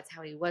side because that's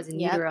how he was in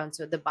utero. And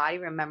so the body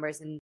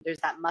remembers, and there's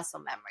that muscle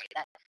memory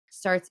that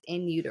starts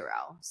in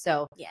utero.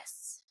 So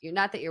you're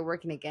not that you're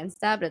working against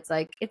that, but it's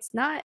like, it's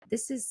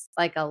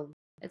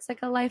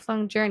like a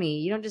lifelong journey.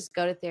 You don't just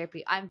go to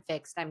therapy. I'm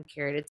fixed. I'm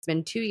cured. It's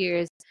been 2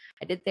 years.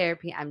 I did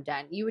therapy. I'm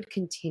done. You would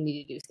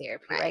continue to do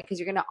therapy, right? Because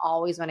you're going to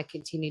always want to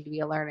continue to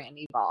be a learner and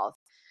evolve.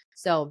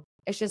 So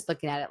it's just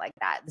looking at it like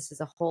that. This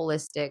is a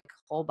holistic,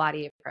 whole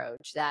body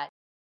approach that,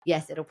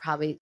 yes, it'll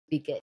probably be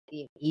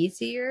getting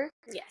easier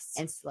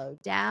and slow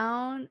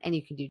down. And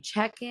you can do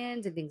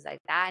check-ins and things like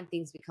that. And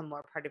things become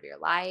more part of your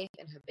life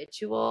and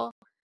habitual.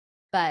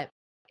 But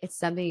it's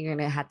something you're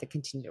going to have to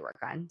continue to work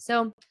on.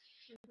 So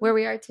where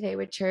we are today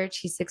with Church,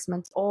 he's 6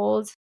 months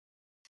old.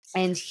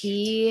 And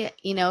he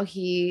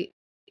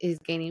is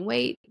gaining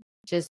weight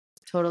just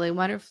totally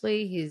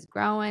wonderfully. He's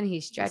growing.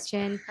 He's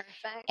stretching.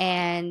 Perfect.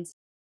 And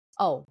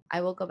I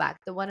will go back.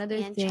 The one other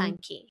thing.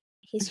 Chunky.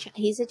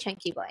 He's a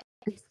chunky boy.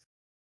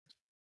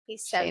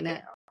 He's so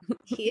SHAINA.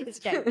 cute. He is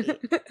chunky.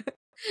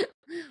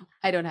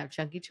 I don't have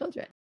chunky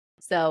children.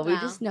 So we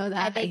just know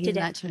that he's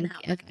not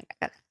chunky. Okay.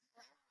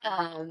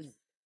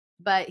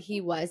 But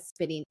he was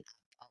spitting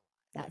up.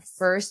 That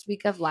first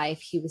week of life,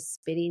 he was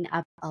spitting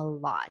up a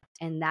lot.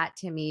 And that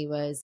to me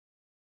was,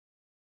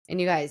 and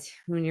you guys,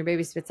 when your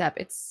baby spits up,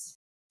 it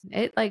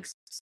like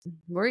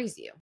worries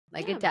you.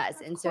 Like it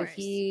does. And so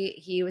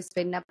he was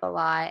spitting up a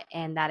lot.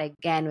 And that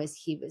again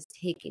he was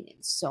taking in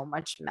so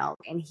much milk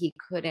and he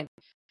couldn't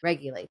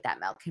regulate that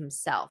milk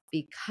himself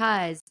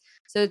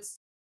so it's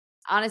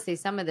honestly,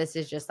 some of this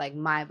is just like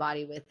my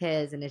body with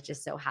his, and it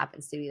just so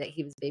happens to be that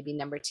he was baby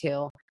number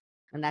 2.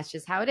 And that's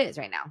just how it is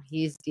right now.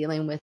 He's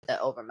dealing with the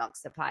over milk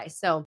supply.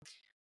 So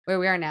where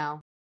we are now,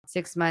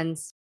 6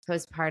 months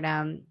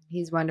postpartum,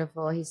 he's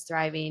wonderful. He's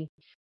thriving.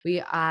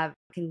 We have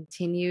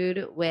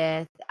continued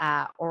with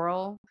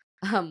oral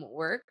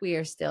work. We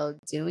are still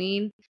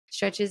doing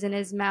stretches in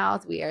his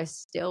mouth. We are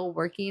still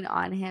working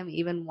on him,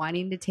 even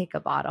wanting to take a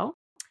bottle,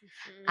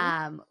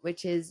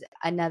 which is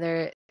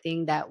another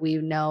thing that we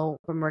know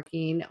from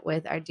working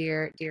with our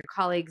dear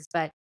colleagues.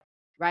 But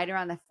right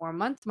around the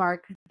 4-month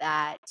mark,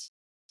 that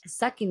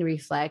sucking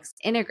reflex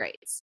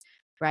integrates,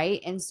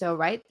 right? And so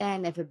right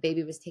then, if a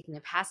baby was taking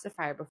a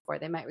pacifier before,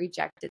 they might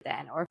reject it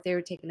then. Or if they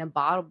were taking a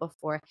bottle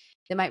before,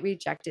 they might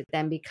reject it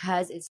then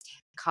because it's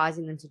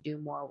causing them to do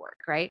more work,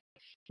 right?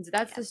 And so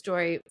that's the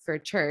story for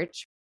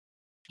Church.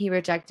 He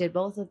rejected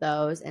both of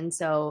those. And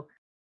so,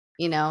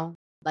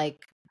 like,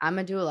 I'm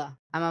a doula.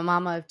 I'm a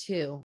mama of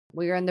 2.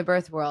 We are in the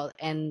birth world.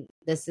 And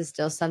this is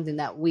still something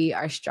that we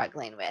are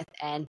struggling with.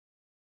 And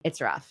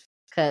it's rough.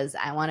 Because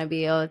I want to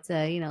be able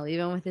to, leave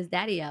him with his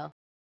daddy-o.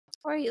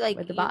 Or like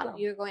with the bottle.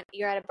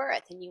 You're at a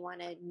birth and you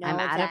want to know I'm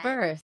at a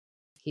birth.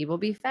 He will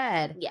be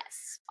fed.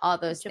 Yes. All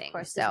those Which things. Of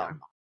course is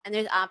normal. And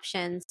there's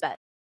options, but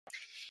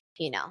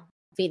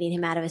feeding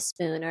him out of a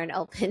spoon or an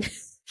open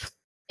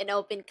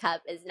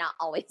cup is not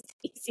always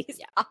the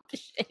easiest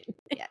option.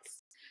 Yes.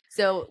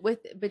 So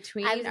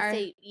between I would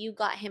say you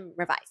got him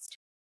revised.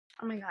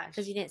 Oh my gosh.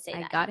 Because you didn't say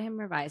that. I got him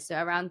revised. So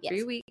around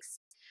 3 weeks.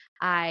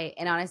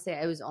 And honestly,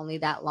 it was only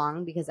that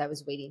long because I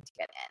was waiting to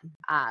get in.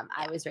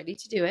 I was ready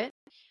to do it.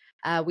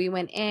 We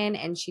went in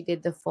and she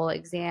did the full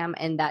exam.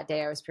 And that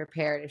day I was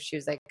prepared. If she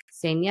was like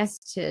saying yes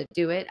to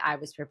do it, I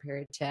was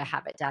prepared to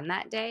have it done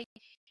that day.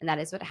 And that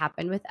is what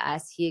happened with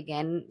us.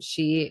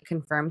 She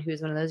confirmed he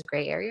was one of those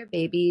gray area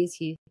babies.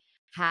 He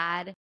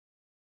had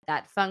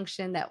that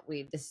function that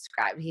we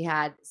described. He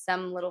had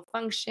some little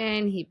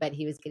function, but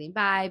he was getting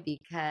by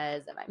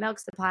because of my milk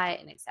supply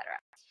and etc.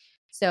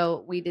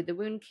 So we did the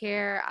wound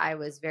care. I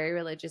was very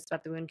religious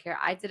about the wound care.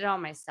 I did it all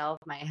myself.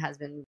 My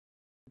husband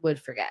would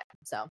forget.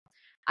 So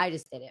I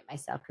just did it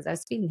myself because I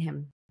was feeding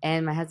him.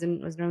 And my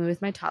husband was normally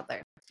with my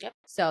toddler. Yep.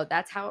 So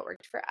that's how it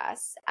worked for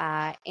us.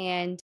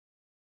 And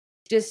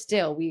just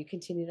still, we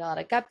continued a lot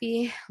of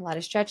guppy, a lot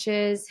of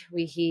stretches.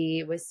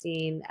 He was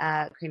seeing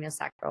a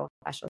craniosacral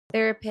fascial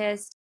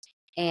therapist.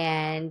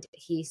 And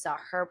he saw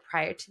her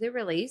prior to the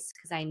release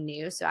because I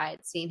knew. So I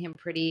had seen him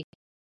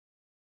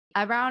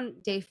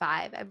around day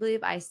 5, I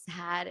believe I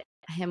had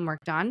him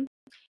worked on.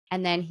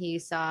 And then he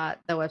saw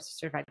the Webster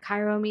certified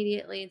chiro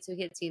immediately. And so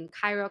he had seen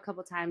chiro a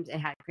couple times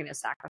and had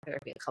craniosacral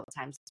therapy a couple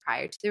times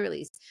prior to the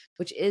release,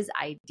 which is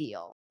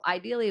ideal.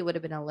 Ideally, it would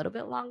have been a little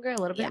bit longer,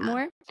 a little bit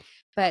more.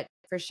 But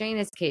for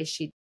SHAINA's case,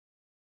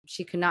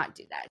 she could not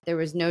do that. There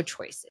was no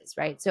choices,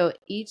 right? So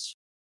each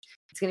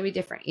It's going to be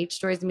different. Each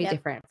story is going to be Yep.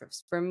 different.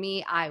 For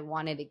me, I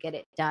wanted to get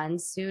it done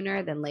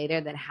sooner than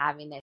later than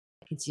having it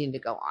continue to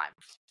go on.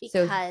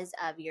 Because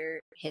of your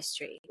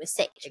history with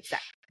Sage.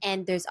 Exactly.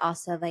 And there's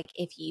also like,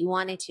 if you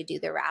wanted to do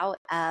the route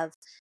of,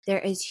 there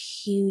is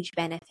huge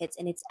benefits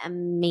and it's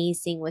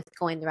amazing with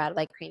going the route of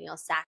like cranial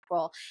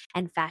sacral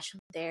and fascial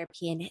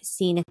therapy and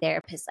seeing a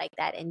therapist like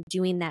that and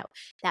doing that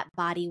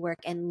body work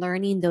and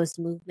learning those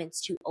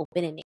movements to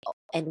open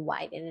and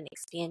widen and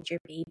expand your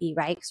baby,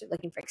 right? Because you're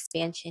looking for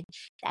expansion.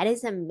 That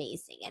is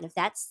amazing. And if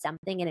that's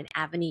something in an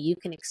avenue you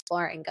can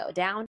explore and go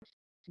down,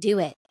 do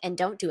it, and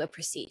don't do a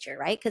procedure,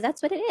 right? Because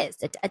that's what it is.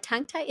 A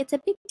tongue tie, it's a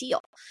big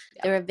deal.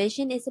 Yep. The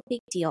revision is a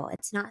big deal.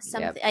 It's not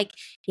something like,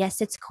 yes,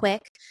 it's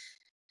quick,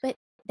 but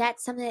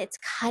that's something that's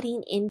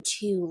cutting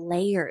into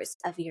layers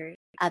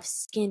of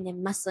skin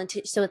and muscle.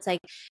 So it's like,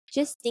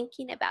 just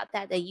thinking about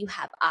that you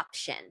have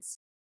options.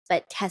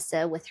 But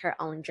Tessa, with her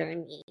own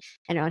journey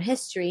and her own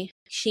history,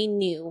 she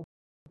knew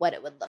what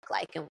it would look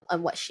like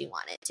and what she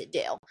wanted to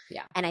do.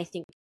 Yeah. And I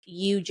think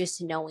you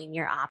just knowing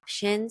your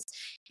options,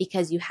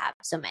 because you have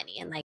so many.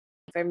 And like,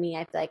 for me,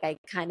 I feel like I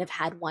kind of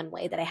had one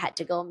way that I had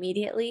to go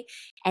immediately.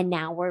 And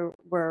now we're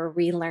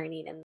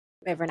relearning, and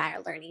River and I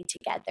are learning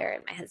together,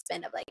 and my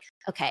husband, of like,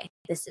 okay,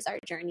 this is our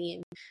journey.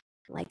 And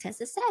like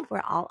Tessa said, we're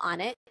all on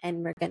it,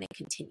 and we're going to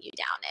continue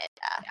down it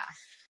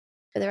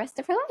for the rest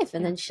of her life.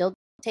 And then she'll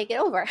take it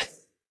over.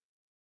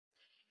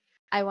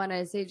 I want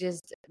to say,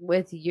 just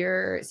with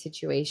your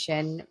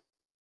situation,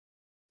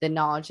 the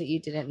knowledge that you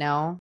didn't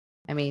know,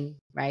 I mean,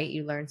 right?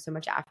 You learned so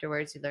much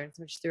afterwards, you learned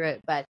so much through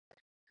it. But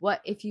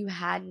what if you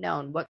had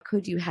known? What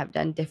could you have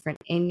done different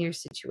in your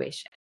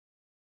situation?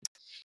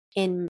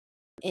 In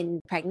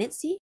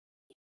pregnancy?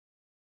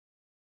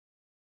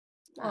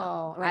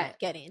 Oh, we're not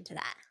getting into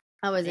that.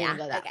 I wasn't going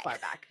to go that far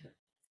back.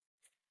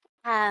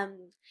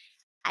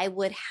 I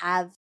would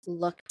have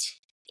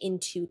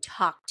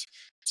talked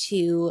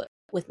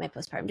with my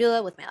postpartum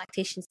doula, with my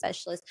lactation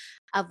specialist,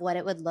 of what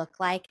it would look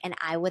like. And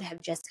I would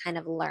have just kind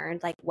of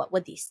learned, like, what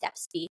would these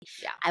steps be?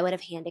 Yeah. I would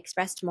have hand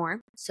expressed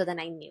more, so then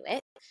I knew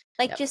it.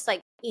 Like, just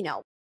like,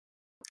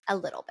 a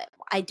little bit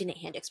more. I didn't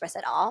hand express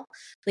at all.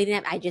 Leading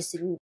up, I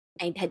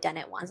had done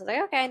it once. I was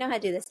like, okay, I know how to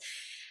do this.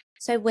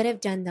 So I would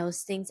have done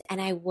those things, and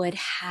I would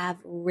have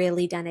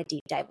really done a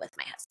deep dive with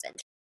my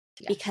husband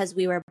because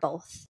we were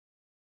both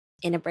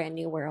in a brand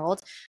new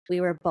world.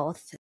 We were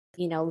both,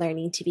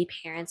 learning to be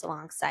parents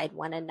alongside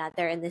one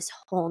another in this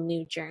whole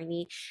new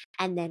journey.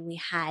 And then we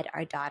had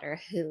our daughter,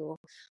 who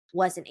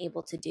wasn't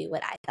able to do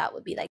what I thought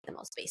would be like the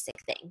most basic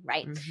thing,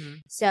 right? Mm-hmm.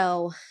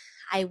 So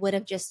I would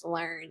have just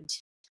learned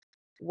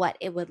what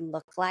it would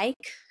look like,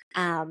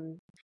 and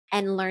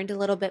learned a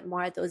little bit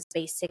more of those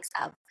basics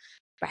of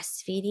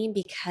breastfeeding,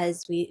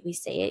 because we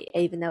say it,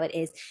 even though it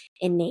is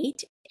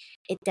innate,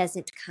 it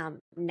doesn't come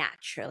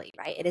naturally,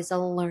 right? It is a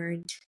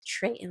learned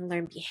trait and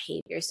learned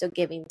behavior. So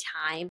giving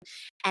time,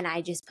 and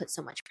I just put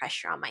so much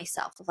pressure on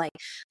myself of like,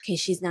 okay,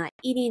 she's not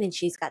eating and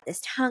she's got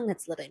this tongue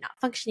that's literally not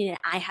functioning, and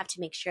I have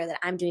to make sure that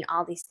I'm doing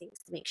all these things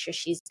to make sure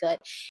she's good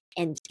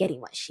and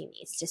getting what she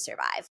needs to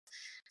survive.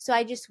 So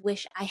I just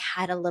wish I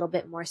had a little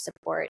bit more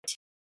support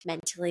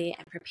mentally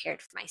and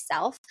prepared for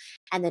myself,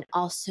 and then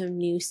also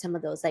knew some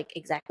of those, like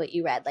exactly what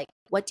you read, like,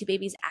 what do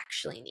babies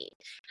actually need?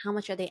 How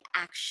much are they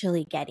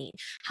actually getting?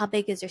 How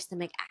big is their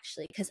stomach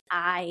actually? Because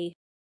I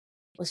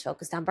was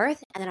focused on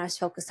birth, and then I was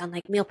focused on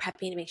like meal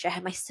prepping to make sure I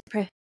had my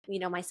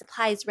my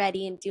supplies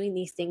ready and doing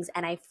these things,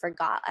 and I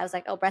forgot. I was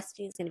like, oh,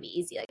 breastfeeding is going to be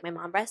easy. Like, my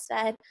mom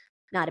breastfed,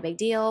 not a big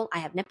deal. I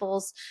have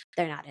nipples,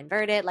 they're not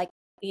inverted. Like,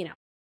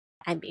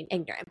 I'm being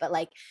ignorant, but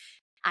like,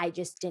 I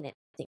just didn't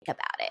think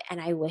about it,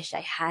 and I wish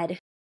I had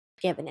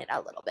given it a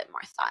little bit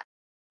more thought.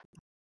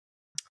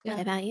 What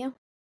about you?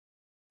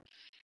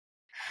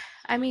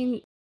 I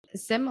mean,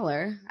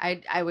 similar.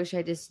 I wish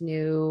I just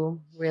knew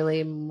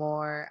really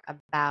more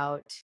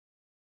about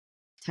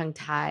tongue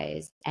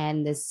ties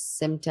and the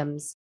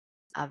symptoms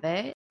of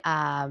it,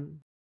 and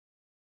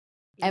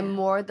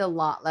more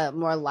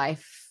more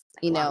life,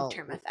 like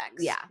long-term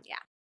effects. Yeah,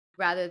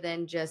 rather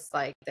than just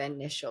like the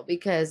initial.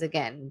 Because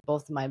again,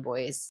 both of my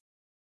boys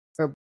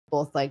were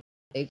both like,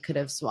 they could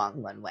have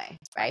swung one way,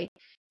 right?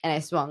 And I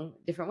swung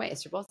different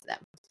ways for both of them.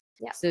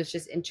 Yeah. So it's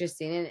just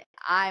interesting. And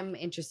I'm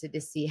interested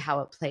to see how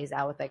it plays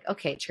out with like,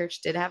 okay,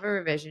 Church did have a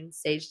revision,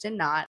 Sage did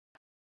not.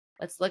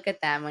 Let's look at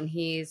them when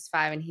he's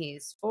 5 and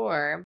he's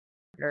 4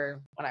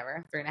 or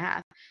whatever,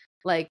 3.5.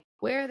 Like,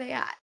 where are they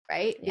at?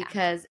 Right? Yeah.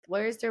 Because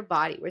where's their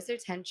body? Where's their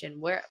tension?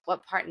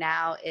 What part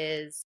now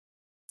is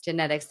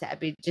genetics to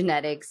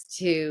epigenetics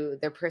to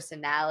their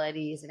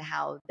personalities and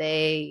how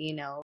they,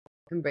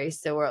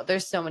 embrace the world?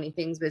 There's so many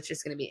things, but it's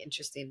just going to be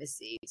interesting to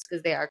see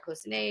because they are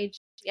close in age.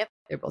 Yep.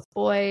 They're both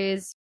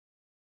boys.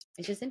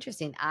 It's just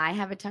interesting. I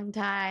have a tongue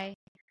tie,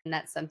 and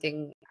that's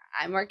something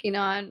I'm working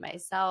on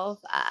myself.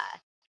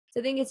 So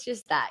I think it's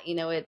just that,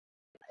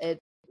 it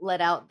let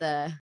out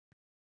the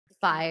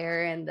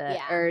fire and the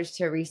urge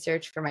to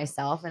research for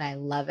myself, and I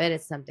love it.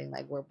 It's something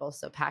like we're both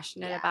so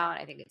passionate about.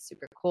 I think it's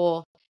super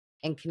cool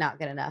and cannot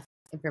get enough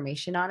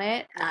information on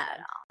it. Not at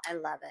all. I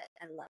love it.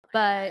 I love it.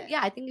 But yeah,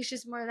 I think it's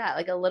just more of that,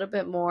 like a little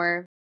bit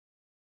more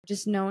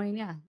just knowing,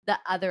 the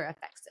other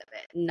effects of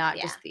it, not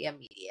just the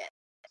immediate.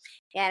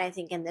 Yeah, and I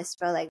think in this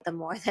role, like the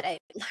more that I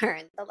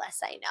learn, the less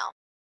I know.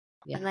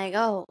 Yeah. I'm like,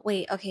 oh,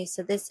 wait, okay,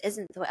 so this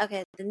isn't the way.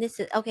 Okay, then this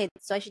is, okay,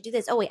 so I should do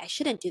this. Oh, wait, I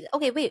shouldn't do that.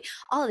 Okay, wait,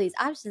 all of these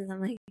options.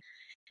 I'm like,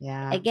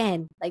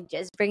 again, like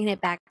just bringing it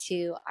back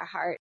to our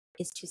heart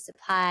is to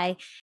supply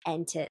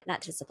and to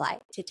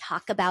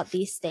talk about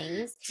these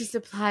things. To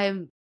supply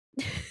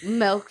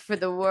milk for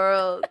the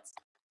world,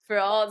 for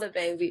all the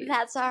babies.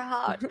 That's our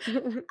heart.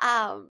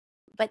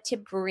 But to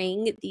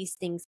bring these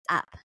things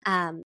up,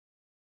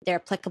 they're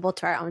applicable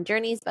to our own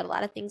journeys, but a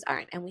lot of things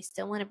aren't. And we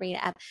still want to bring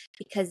it up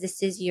because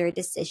this is your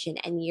decision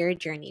and your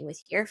journey with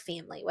your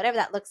family, whatever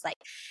that looks like.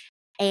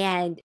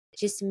 And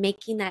just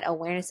making that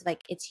awareness of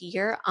like, it's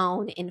your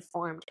own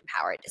informed,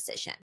 empowered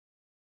decision.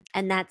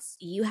 And that's,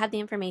 you have the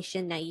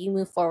information. Now you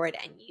move forward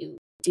and you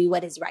do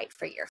what is right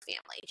for your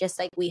family, just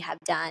like we have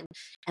done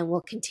and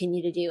will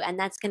continue to do. And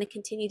that's going to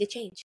continue to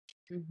change.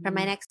 For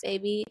my next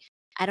baby,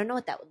 I don't know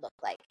what that would look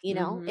like. You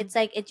know, it's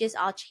like, it just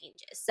all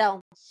changes. So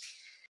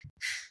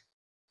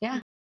yeah,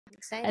 I'm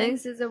excited. I think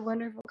this is a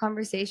wonderful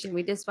conversation.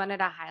 We just wanted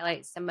to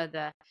highlight some of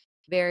the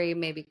very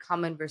maybe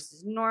common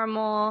versus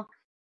normal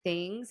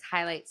things,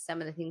 highlight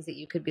some of the things that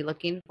you could be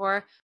looking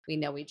for. We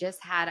know we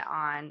just had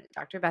on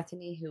Dr.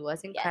 Bethany, who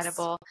was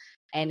incredible. Yes.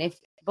 And if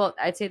both,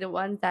 I'd say the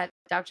ones that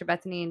Dr.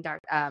 Bethany and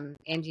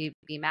Angie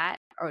Bemat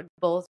or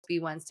both be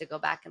ones to go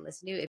back and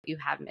listen to if you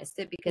have missed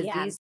it, because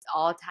these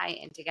all tie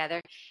in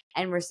together.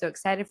 And we're so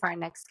excited for our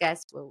next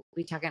guest. We'll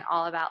be talking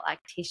all about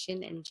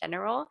lactation in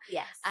general.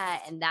 Yes.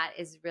 And that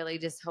is really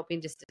just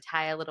hoping just to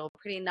tie a little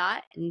pretty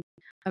knot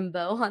and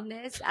bow on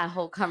this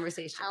whole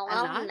conversation.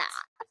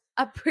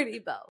 A pretty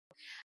bow.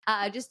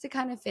 Just to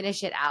kind of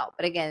finish it out.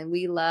 But again,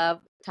 we love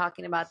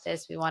talking about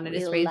this. We want to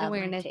just raise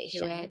awareness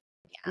to it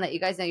and let you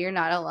guys know you're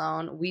not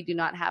alone. We do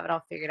not have it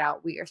all figured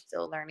out. We are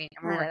still learning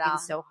and we're working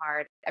so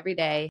hard every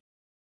day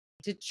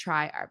to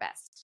try our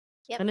best.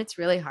 Yep. And it's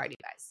really hard, you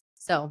guys.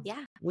 So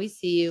we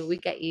see you. We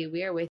get you.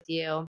 We are with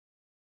you.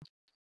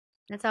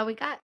 That's all we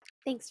got.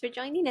 Thanks for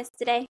joining us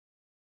today.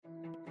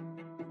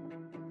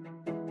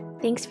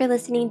 Thanks for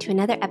listening to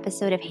another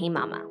episode of Hey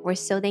Mama. We're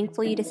so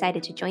thankful you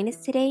decided to join us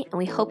today, and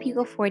we hope you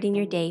go forward in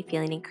your day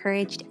feeling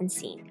encouraged and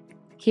seen.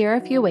 Here are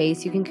a few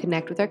ways you can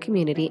connect with our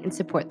community and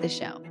support the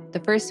show. The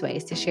first way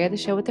is to share the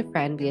show with a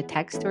friend via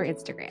text or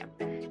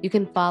Instagram. You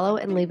can follow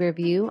and leave a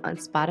review on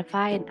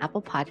Spotify and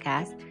Apple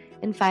Podcasts.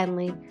 And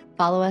finally,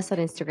 follow us on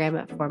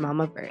Instagram at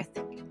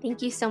 4MamaBirth.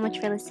 Thank you so much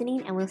for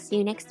listening, and we'll see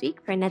you next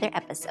week for another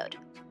episode.